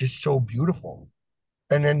 It's just so beautiful.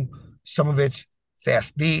 And then some of it's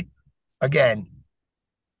fast beat. Again,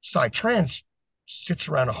 psytrance sits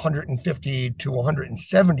around 150 to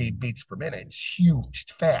 170 beats per minute. It's huge.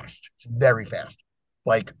 It's fast. It's very fast.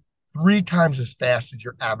 Like three times as fast as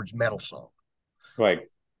your average metal song. right.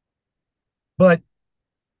 But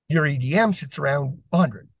your EDM sits around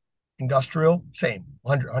 100. Industrial, same,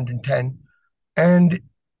 100, 110. And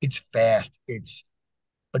it's fast. It's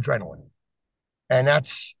adrenaline. And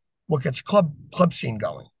that's what gets club scene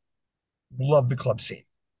going. Love the club scene.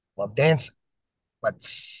 Love dancing.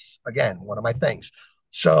 That's again one of my things.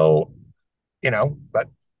 So, but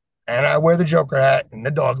and I wear the Joker hat and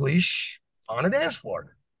the dog leash on a dance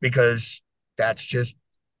floor because that's just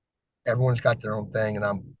everyone's got their own thing and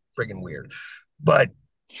I'm friggin' weird. But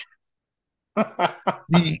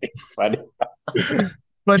the Funny.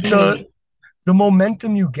 but the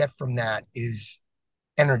momentum you get from that is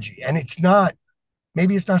energy. And it's not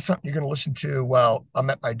maybe it's not something you're going to listen to while I'm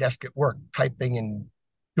at my desk at work typing and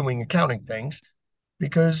doing accounting things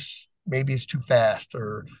because maybe it's too fast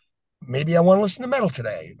or maybe I want to listen to metal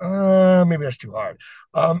today. Maybe that's too hard.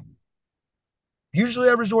 Um, Usually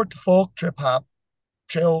I resort to folk, trip hop,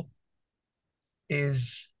 chill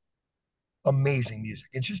is amazing music.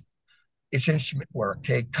 It's instrument work.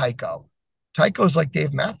 Take Tycho. Tycho's like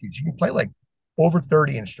Dave Matthews. You can play like over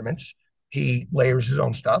 30 instruments. He layers his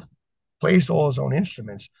own stuff, plays all his own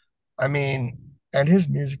instruments. I mean, and his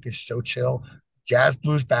music is so chill, jazz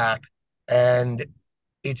blues back, and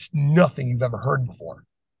it's nothing you've ever heard before.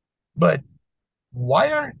 But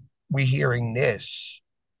why aren't we hearing this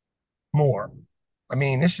more? I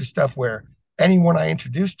mean, this is stuff where anyone I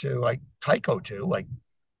introduce to, like Tycho to, like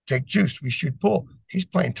take juice, we shoot pool. He's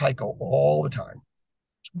playing Tycho all the time.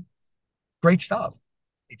 Great stuff.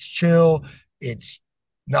 It's chill. It's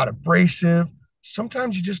not abrasive.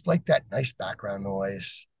 Sometimes you just like that nice background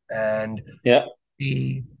noise, and Yeah,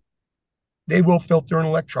 the they will filter in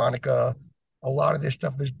electronica. A lot of this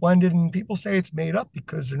stuff is blended, and people say it's made up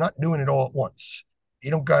because they're not doing it all at once.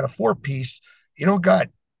 You don't got a four piece. You don't got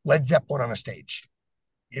Led Zeppelin on a stage.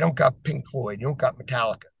 You don't got Pink Floyd. You don't got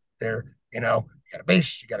Metallica. They're you got a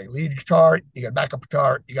bass, you got a lead guitar, you got a backup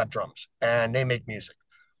guitar, you got drums, and they make music.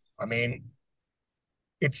 I mean,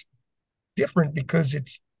 it's different because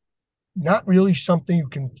it's not really something you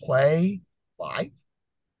can play live,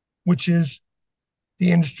 which is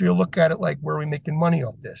the industry will look at it like, where are we making money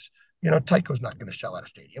off this? Tycho's not going to sell out a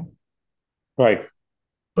stadium. right.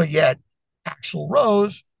 But yet, Axl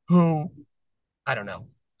Rose, who I don't know,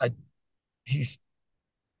 I he's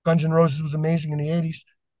Guns N' Roses was amazing in the 80s.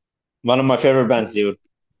 One of my favorite bands, dude.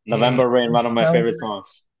 He November Rain, one of was my favorite talented.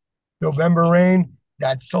 songs. November Rain,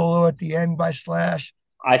 that solo at the end by Slash,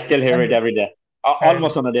 I still hear it and every day, and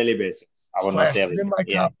almost on a daily basis. I would not say Slash is every in day. my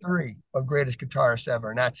Yeah. top three of greatest guitarists ever,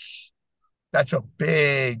 and that's a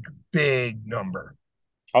big, big number.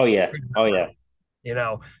 Oh yeah. Big Oh number.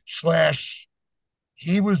 yeah. Slash,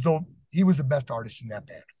 he was the he was the best artist in that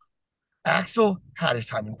band. Axel had his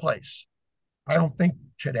time and place. I don't think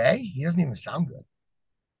today he doesn't even sound good.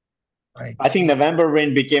 Like I think he November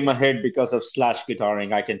Rain became a hit because of Slash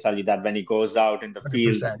guitaring. I can tell you that when he goes out in the 100%.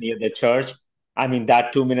 field near the church, I mean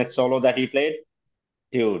that 2 minute solo that he played,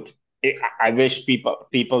 dude. I wish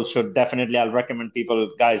people should definitely. I'll recommend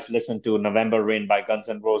people guys listen to November Rain by Guns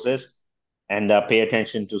N' Roses and pay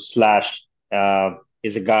attention to Slash.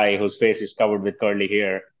 Is a guy whose face is covered with curly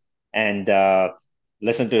hair, and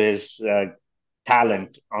listen to his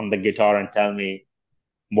talent on the guitar and tell me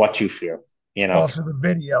what you feel. You know? Also, the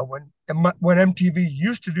video when MTV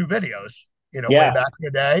used to do videos, way Yeah. back in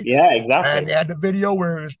the day, Yeah. and Exactly. they had the video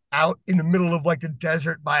where it was out in the middle of like the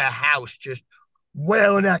desert by a house, just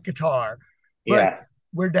wailing that guitar. But Yeah.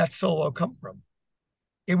 where'd that solo come from?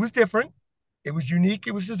 It was different. It was unique.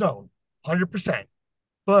 It was his own, 100%.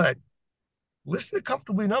 But listen to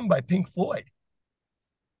 "Comfortably Numb" by Pink Floyd.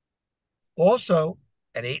 Also,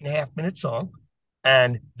 an 8.5 minute song.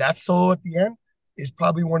 And that solo at the end is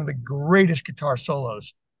probably one of the greatest guitar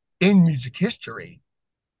solos in music history,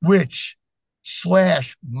 which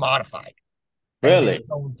Slash modified and did Really. its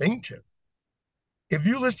own thing to. If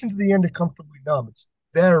you listen to the end of "Comfortably Numb," it's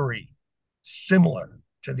very, similar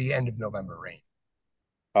to the End of November Rain.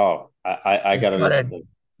 Oh, I It's gotta got listen a, to it.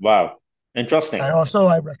 Wow, interesting. and also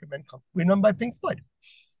I recommend Comfortably Numb by Pink Floyd.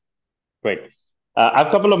 Great. I have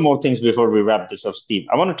a couple of more things before we wrap this up, Steve.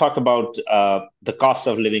 I want to talk about the cost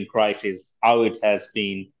of living crisis, how it has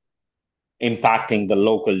been impacting the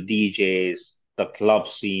local DJs, the club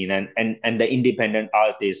scene, and the independent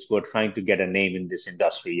artists who are trying to get a name in this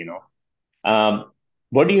industry.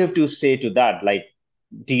 What do you have to say to that? Like,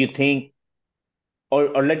 do you think,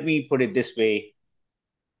 or let me put it this way,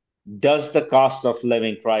 does the cost of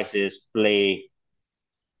living crisis play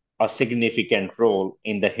a significant role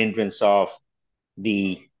in the hindrance of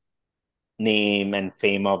the name and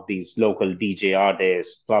fame of these local DJ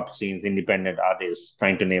artists, club scenes, independent artists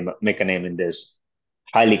trying to make a name in this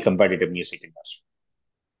highly competitive music industry?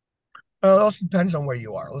 It also depends on where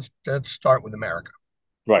you are. Let's start with America.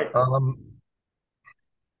 Right. Um,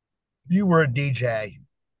 if you were a DJ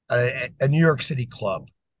at a New York City club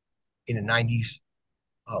in the 90s,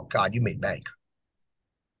 oh God, you made bank.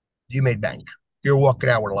 You made bank. You're walking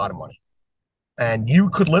out with a lot of money. And you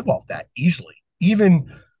could live off that easily.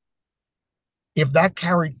 Even if that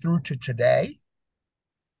carried through to today,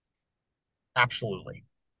 absolutely.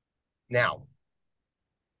 Now,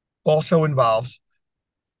 also involves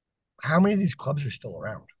how many of these clubs are still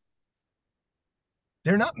around?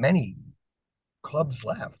 There are not many clubs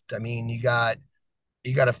left. I mean, you got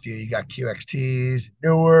a few. You got QXTs,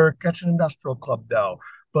 Newark. That's an industrial club though.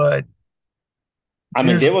 But I mean,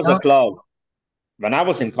 there's there was a not. club when I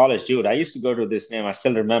was in college, dude. I used to go to this name. I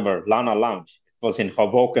still remember Lana Lounge. It was in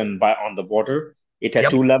Hoboken by on the water. It had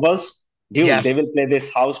Yep. two levels. Dude, they will Yes. play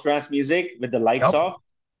this house trance music with the lights Yep. off.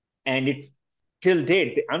 And it till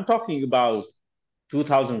date, I'm talking about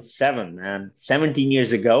 2007 and 17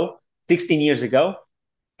 years ago, 16 years ago.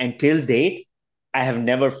 Until date, I have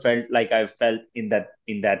never felt like I've felt in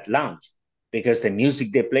that lounge because the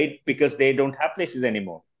music they played because they don't have places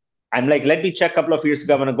anymore. I'm like, let me check a couple of years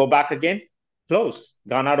ago. I'm gonna go back again. Closed,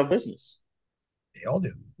 gone out of business. They all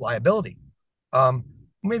do. Liability. Um,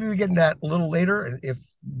 Maybe we get into that a little later if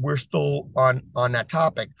we're still on that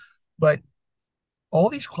topic. But all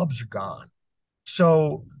these clubs are gone.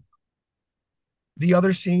 So the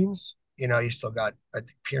other scenes, you still got I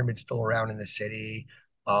think Pyramid still around in the city.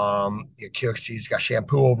 QXC's got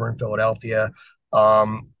Shampoo over in Philadelphia.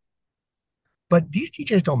 Um, but these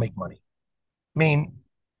DJs don't make money. I mean,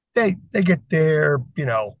 they get their,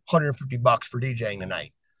 $150 for DJing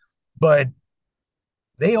tonight, but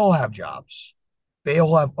they all have jobs. They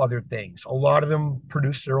all have other things. A lot of them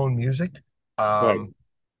produce their own music. Right,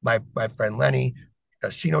 My friend Lenny,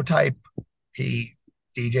 Casino Type, he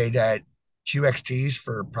DJ'd at QXTs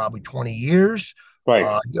for probably 20 years.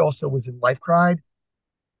 right, He also was in Life Cried.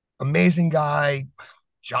 Amazing guy,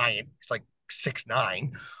 giant. He's like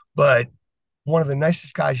 6'9", but one of the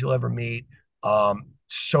nicest guys you'll ever meet.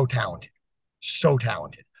 So talented, so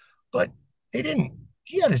talented. But they didn't.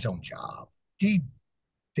 He had his own job. He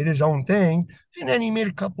did his own thing, and then he made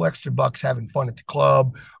a couple extra bucks having fun at the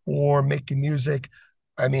club or making music.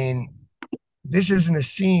 I mean, this isn't a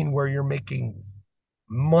scene where you're making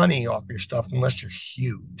money off your stuff unless you're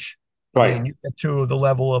huge. I right, mean, you get to the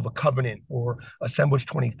level of a Covenant or Assemblage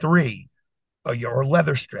 23 or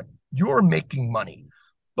Leather Strip, you're making money.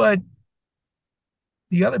 But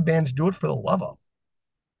the other bands do it for the love of,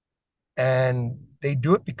 and they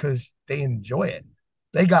do it because they enjoy it.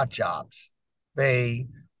 They got jobs, they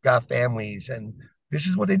got families, and this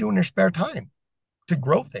is what they do in their spare time to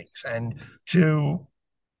grow things and to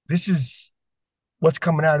this is what's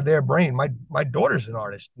coming out of their brain. My daughter's an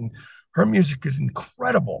artist and her music is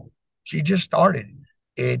incredible. She just started.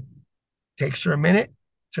 It takes her a minute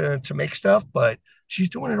to make stuff, but she's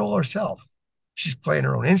doing it all herself. She's playing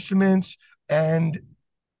her own instruments and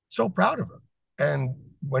so proud of her. And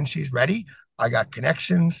when she's ready, I got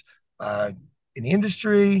connections uh, in the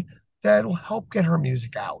industry that will help get her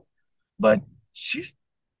music out. But she's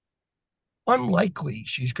unlikely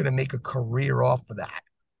she's going to make a career off of that.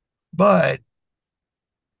 But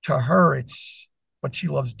to her, it's what she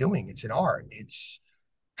loves doing. It's an art. It's,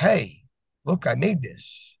 hey, look, I made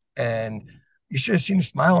this. And you should have seen the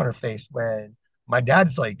smile on her face when my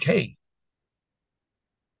dad's like, hey,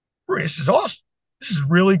 this is awesome. This is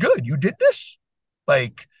really good. You did this?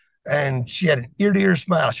 Like, and she had an ear to ear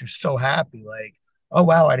smile. She was so happy. Like, oh,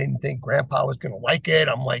 wow, I didn't think grandpa was going to like it.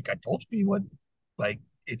 I'm like, I told you he would. Like,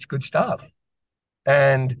 it's good stuff.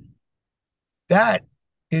 And that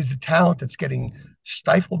is a talent that's getting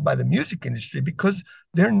stifled by the music industry because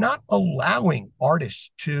they're not allowing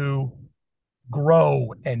artists to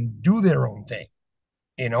grow and do their own thing.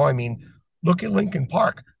 I mean, look at Linkin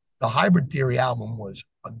Park. The Hybrid Theory album was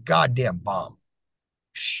a goddamn bomb.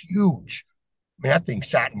 Huge. I mean, that thing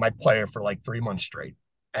sat in my player for like 3 months straight.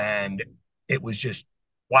 And it was just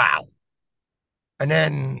wow. And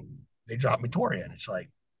then they dropped me Tori in. It's like,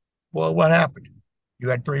 well, what happened? You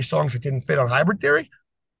had three songs that didn't fit on Hybrid Theory,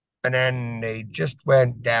 and then they just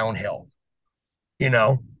went downhill, you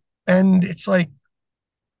know? And it's like,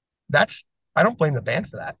 that's, I don't blame the band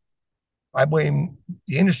for that. I blame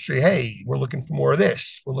the industry. Hey, we're looking for more of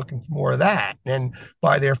this. We're looking for more of that. And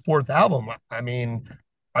by their fourth album, I mean,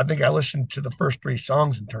 I think I listened to the first three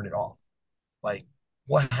songs and turned it off. Like,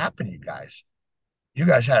 what happened to you guys? You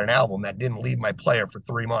guys had an album that didn't leave my player for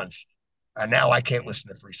 3 months, and now I can't listen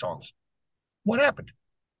to three songs. What happened?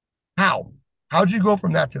 How? How'd you go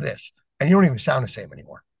from that to this? And you don't even sound the same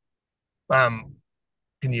anymore. Um,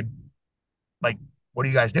 can you like, what are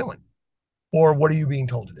you guys doing? Or what are you being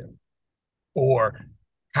told to do? Or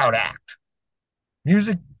how to act?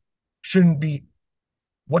 Music shouldn't be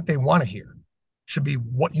what they want to hear. Should be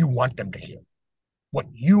what you want them to hear. What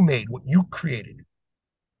you made, what you created,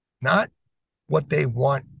 not what they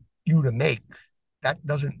want you to make. That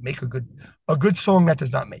doesn't make a good song. That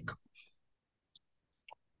does not make.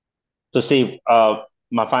 So, Steve,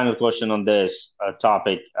 my final question on this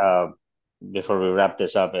topic before we wrap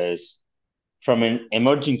this up is from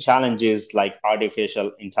emerging challenges like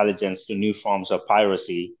artificial intelligence to new forms of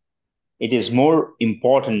piracy, it is more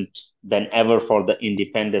important than ever for the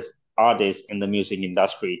independent artists in the music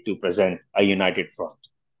industry to present a united front.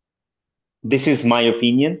 This is my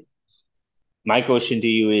opinion. My question to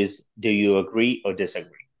you is, do you agree or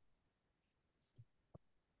disagree?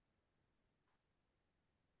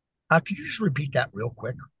 Could you just repeat that real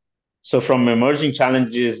quick? So, from emerging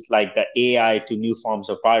challenges like the AI to new forms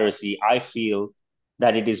of piracy, I feel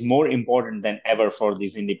that it is more important than ever for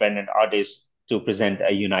these independent artists to present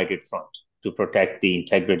a united front to protect the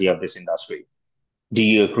integrity of this industry. Do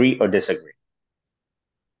you agree or disagree?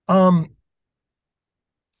 Um,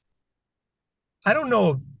 I don't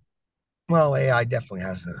know if well, AI definitely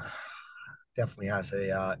has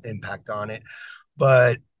a impact on it,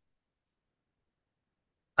 but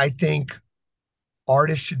I think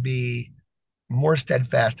artists should be more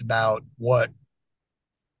steadfast about what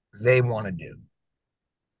they want to do,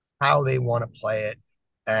 how they want to play it,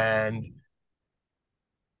 and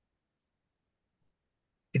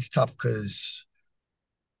it's tough because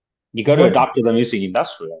You got to what adapt to the music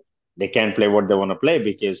industry. Right? They can't play what they want to play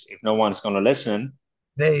because if no one's going to listen,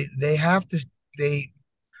 they have to they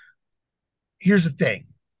here's the thing.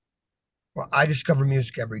 Well, I discover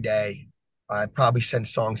music every day. I probably send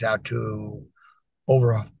songs out to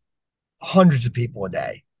over hundreds of people a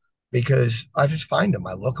day because I just find them.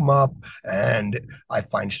 I look them up and I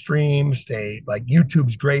find streams. They like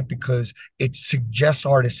YouTube's great because it suggests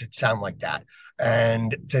artists that sound like that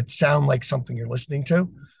and that sound like something you're listening to.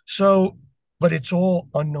 So, but it's all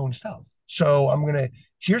unknown stuff. So I'm going to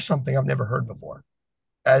hear something I've never heard before,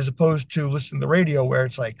 as opposed to listen to the radio where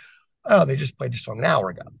it's like, oh, they just played this song an hour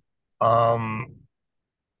ago. Um,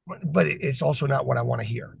 but it's also not what I want to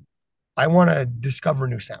hear. I want to discover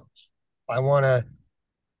new sounds. I want to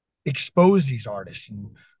expose these artists and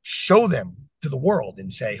show them to the world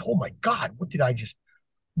and say, "Oh my God, what I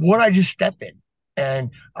just stepped in?"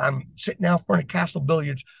 And I'm sitting out front of Castle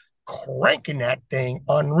Billiards, cranking that thing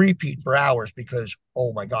on repeat for hours because,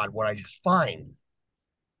 oh my God, what I just find.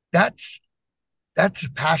 That's that's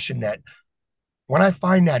a passion that when I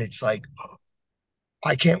find that, it's like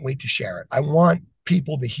I can't wait to share it. I want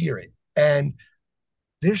people to hear it. And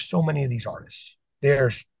there's so many of these artists.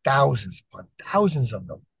 There's thousands upon thousands of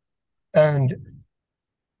them. And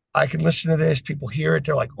I can listen to this. People hear it.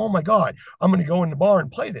 They're like, oh my God, I'm going to go in the bar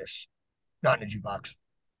and play this. Not in a jukebox.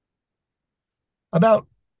 About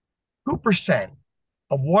 2%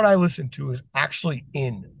 of what I listen to is actually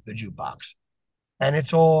in the jukebox. And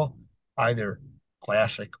it's all either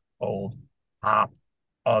classic, old, pop,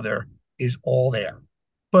 other is all there.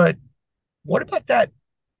 But what about that?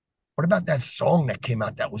 What about that song that came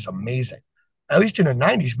out that was amazing? At least in the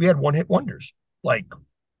 90s, we had one hit wonders like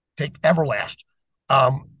take Everlast.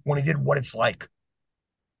 When he did What It's Like.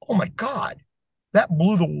 Oh my God, that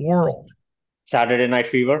blew the world. Saturday Night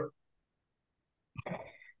Fever.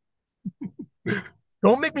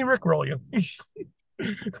 Don't make me rickroll you.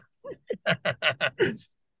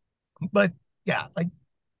 But yeah, like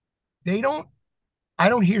they don't, I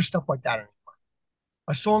don't hear stuff like that anymore.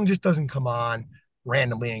 A song just doesn't come on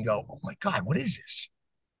randomly and go, oh my God, what is this?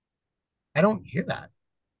 I don't hear that.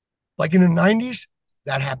 Like in the 90s,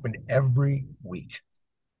 that happened every week,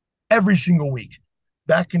 every single week.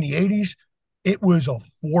 Back in the 80s, it was a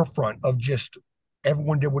forefront of just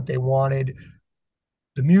everyone did what they wanted.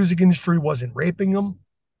 The music industry wasn't raping them.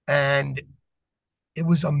 And it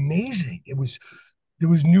was amazing. There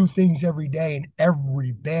was new things every day, and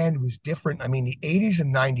every band was different. I mean, the 80s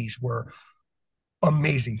and 90s were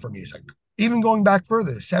amazing for music. Even going back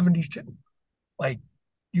further, the 70s too. Like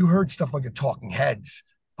you heard stuff like the Talking Heads,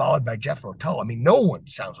 followed by Jethro Tull. I mean, no one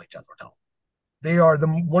sounds like Jethro Tull. They are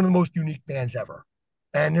one of the most unique bands ever,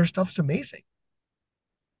 and their stuff's amazing.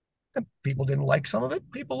 And people didn't like some of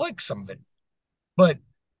it. People like some of it, but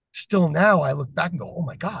still, now I look back and go, "Oh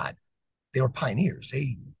my God, they were pioneers.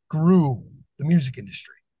 They grew the music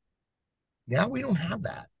industry." Now we don't have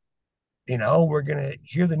that. We're gonna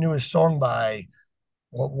hear the newest song by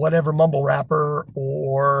whatever mumble rapper,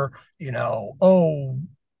 or the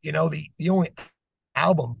only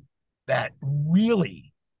album that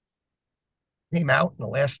really came out in the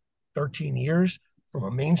last 13 years from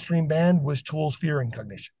a mainstream band was Tool's Fear and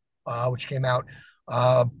Cognition, which came out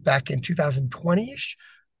back in 2020-ish.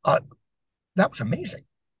 Uh, that was amazing.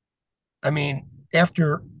 I mean,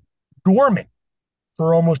 after dormant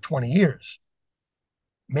for almost 20 years,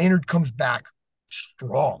 Maynard comes back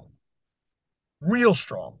strong, real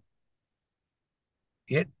strong.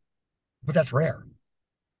 It, but that's rare.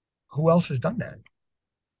 Who else has done that?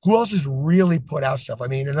 Who else has really put out stuff? I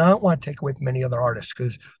mean, and I don't want to take away from many other artists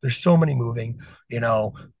because there's so many moving. You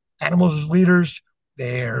know, Animals as Leaders,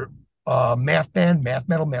 their math band, math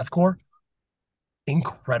metal, mathcore,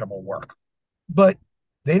 incredible work. But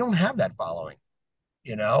they don't have that following.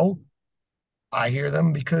 You know, I hear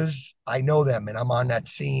them because I know them and I'm on that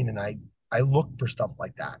scene, and I look for stuff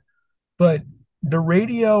like that. But the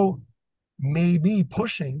radio may be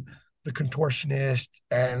pushing the Contortionist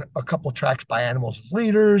and a couple tracks by Animals as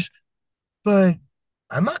Leaders, but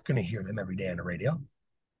I'm not going to hear them every day on the radio.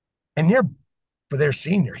 And for their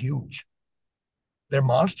scene, they're huge. They're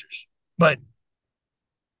monsters. But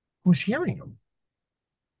who's hearing them?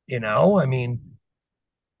 I mean,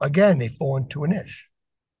 again, they fall into a niche.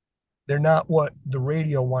 They're not what the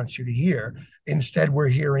radio wants you to hear. Instead, we're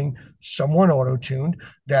hearing someone auto tuned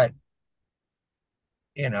that,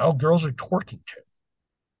 girls are twerking to.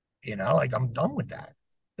 Like I'm done with that.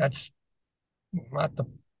 That's not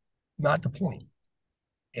the point.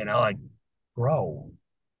 Like grow.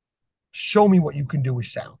 Show me what you can do with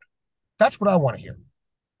sound. That's what I want to hear.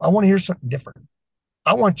 I want to hear something different.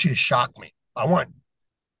 I want you to shock me. I want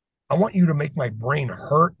you to make my brain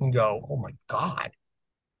hurt and go, "Oh my God,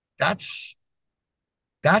 that's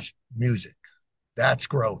that's music. That's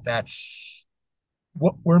growth. That's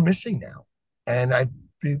what we're missing now." And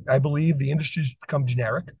I believe the industry's become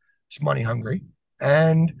generic. It's money hungry.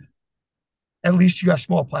 And at least you got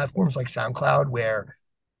small platforms like SoundCloud where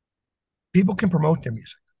people can promote their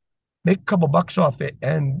music, make a couple bucks off it.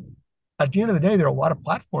 And at the end of the day, there are a lot of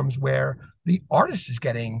platforms where the artist is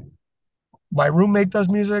getting, my roommate does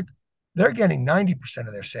music, they're getting 90%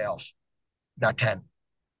 of their sales, not 10,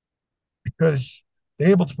 because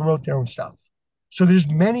they're able to promote their own stuff. So there's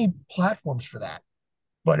many platforms for that.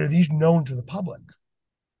 But are these known to the public?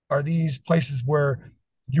 Are these places where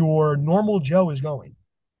your normal Joe is going?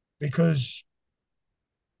 Because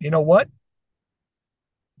you know what?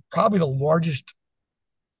 Probably the largest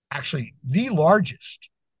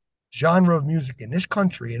genre of music in this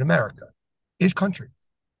country, in America, is country.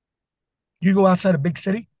 You go outside a big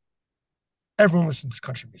city, everyone listens to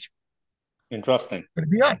country music. Interesting. But to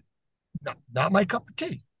be honest, not my cup of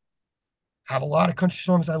tea. Have a lot of country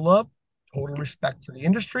songs I love. Total respect for the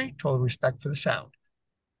industry, total respect for the sound.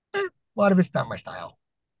 A lot of it's not my style.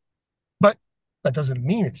 But that doesn't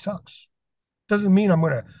mean it sucks. Doesn't mean I'm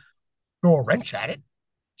going to throw a wrench at it.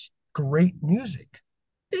 It's great music.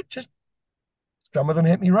 It just, some of them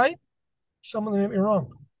hit me right, some of them hit me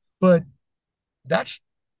wrong. But that's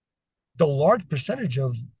the large percentage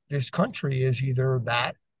of this country is either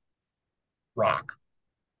that rock.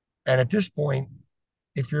 And at this point,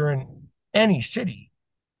 if you're in any city,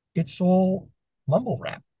 it's all mumble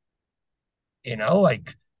rap.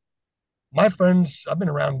 Like my friends, I've been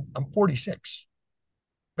around, I'm 46.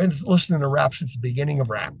 Been listening to rap since the beginning of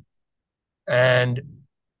rap. And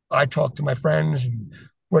I talk to my friends and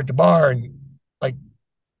we're at the bar, and like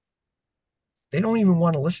they don't even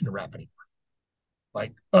want to listen to rap anymore.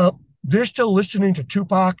 Like, they're still listening to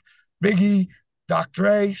Tupac, Biggie, Dr.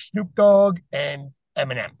 Dre, Snoop Dogg, and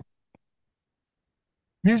Eminem.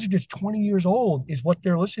 Music that's 20 years old is what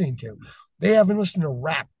they're listening to. They haven't listened to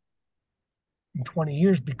rap in 20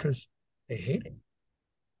 years because they hate it.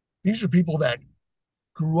 These are people that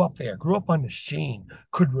grew up there, grew up on the scene,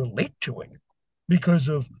 could relate to it because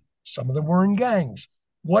of, some of them were in gangs,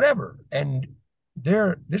 whatever. And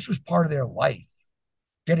this was part of their life,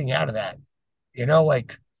 getting out of that.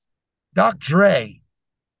 Like Doc Dre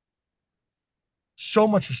so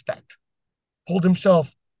much respect, pulled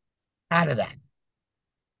himself out of that,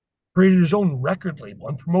 created his own record label,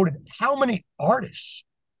 and promoted how many artists?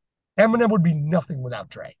 Eminem would be nothing without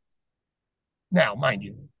Dre. Now, mind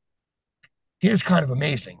you, he is kind of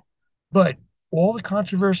amazing, but all the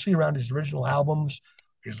controversy around his original albums,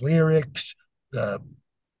 his lyrics, the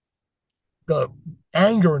the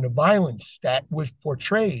anger and the violence that was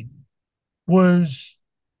portrayed was,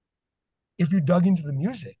 if you dug into the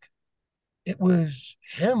music, it was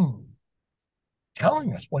him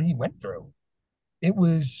telling us what he went through. It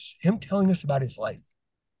was him telling us about his life.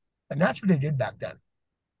 And that's what they did back then.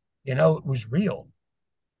 It was real.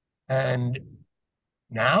 And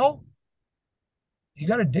now you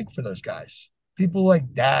got to dig for those guys. People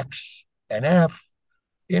like Dax and F,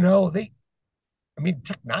 I mean,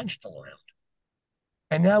 Tech Nine's still around.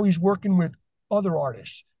 And now he's working with other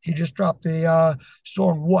artists. He just dropped a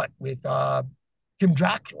song, What, with Kim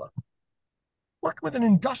Dracula, working with an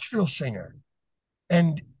industrial singer.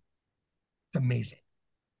 And it's amazing.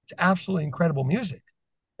 It's absolutely incredible music.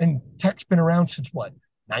 And Tech's been around since what,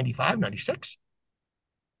 95, 96?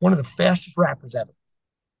 One of the fastest rappers ever.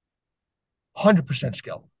 100%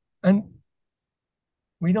 skill. And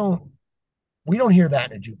we don't we don't hear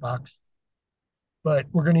that in a jukebox, but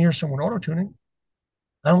we're going to hear someone auto tuning.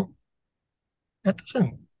 I don't. That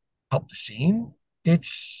doesn't help the scene.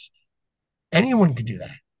 It's anyone can do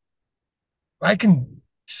that. I can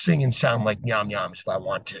sing and sound like Yum Yums if I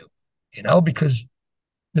want to, because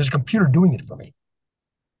there's a computer doing it for me.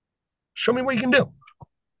 Show me what you can do.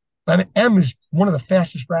 I mean, M is one of the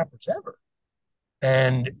fastest rappers ever,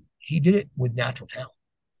 and he did it with natural talent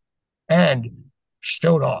and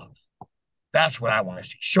showed off. That's what I want to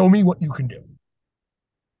see. Show me what you can do.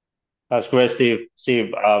 That's great, Steve. Steve,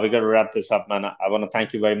 we got to wrap this up, man. I want to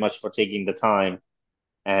thank you very much for taking the time.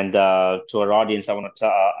 And to our audience, I want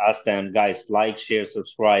to ask them, guys, like, share,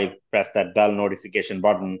 subscribe, press that bell notification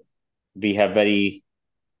button. We have very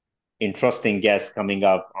interesting guests coming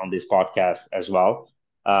up on this podcast as well.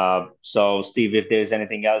 So, Steve, if there's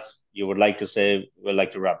anything else you would like to say, we'd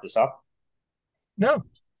like to wrap this up. No,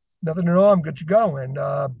 nothing at all. I'm good to go. And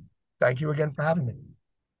thank you again for having me.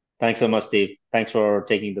 Thanks so much, Steve. Thanks for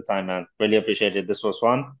taking the time, man. Really appreciate it. This was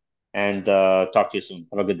fun. And talk to you soon.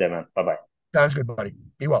 Have a good day, man. Bye bye. Sounds good, buddy.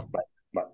 Be well.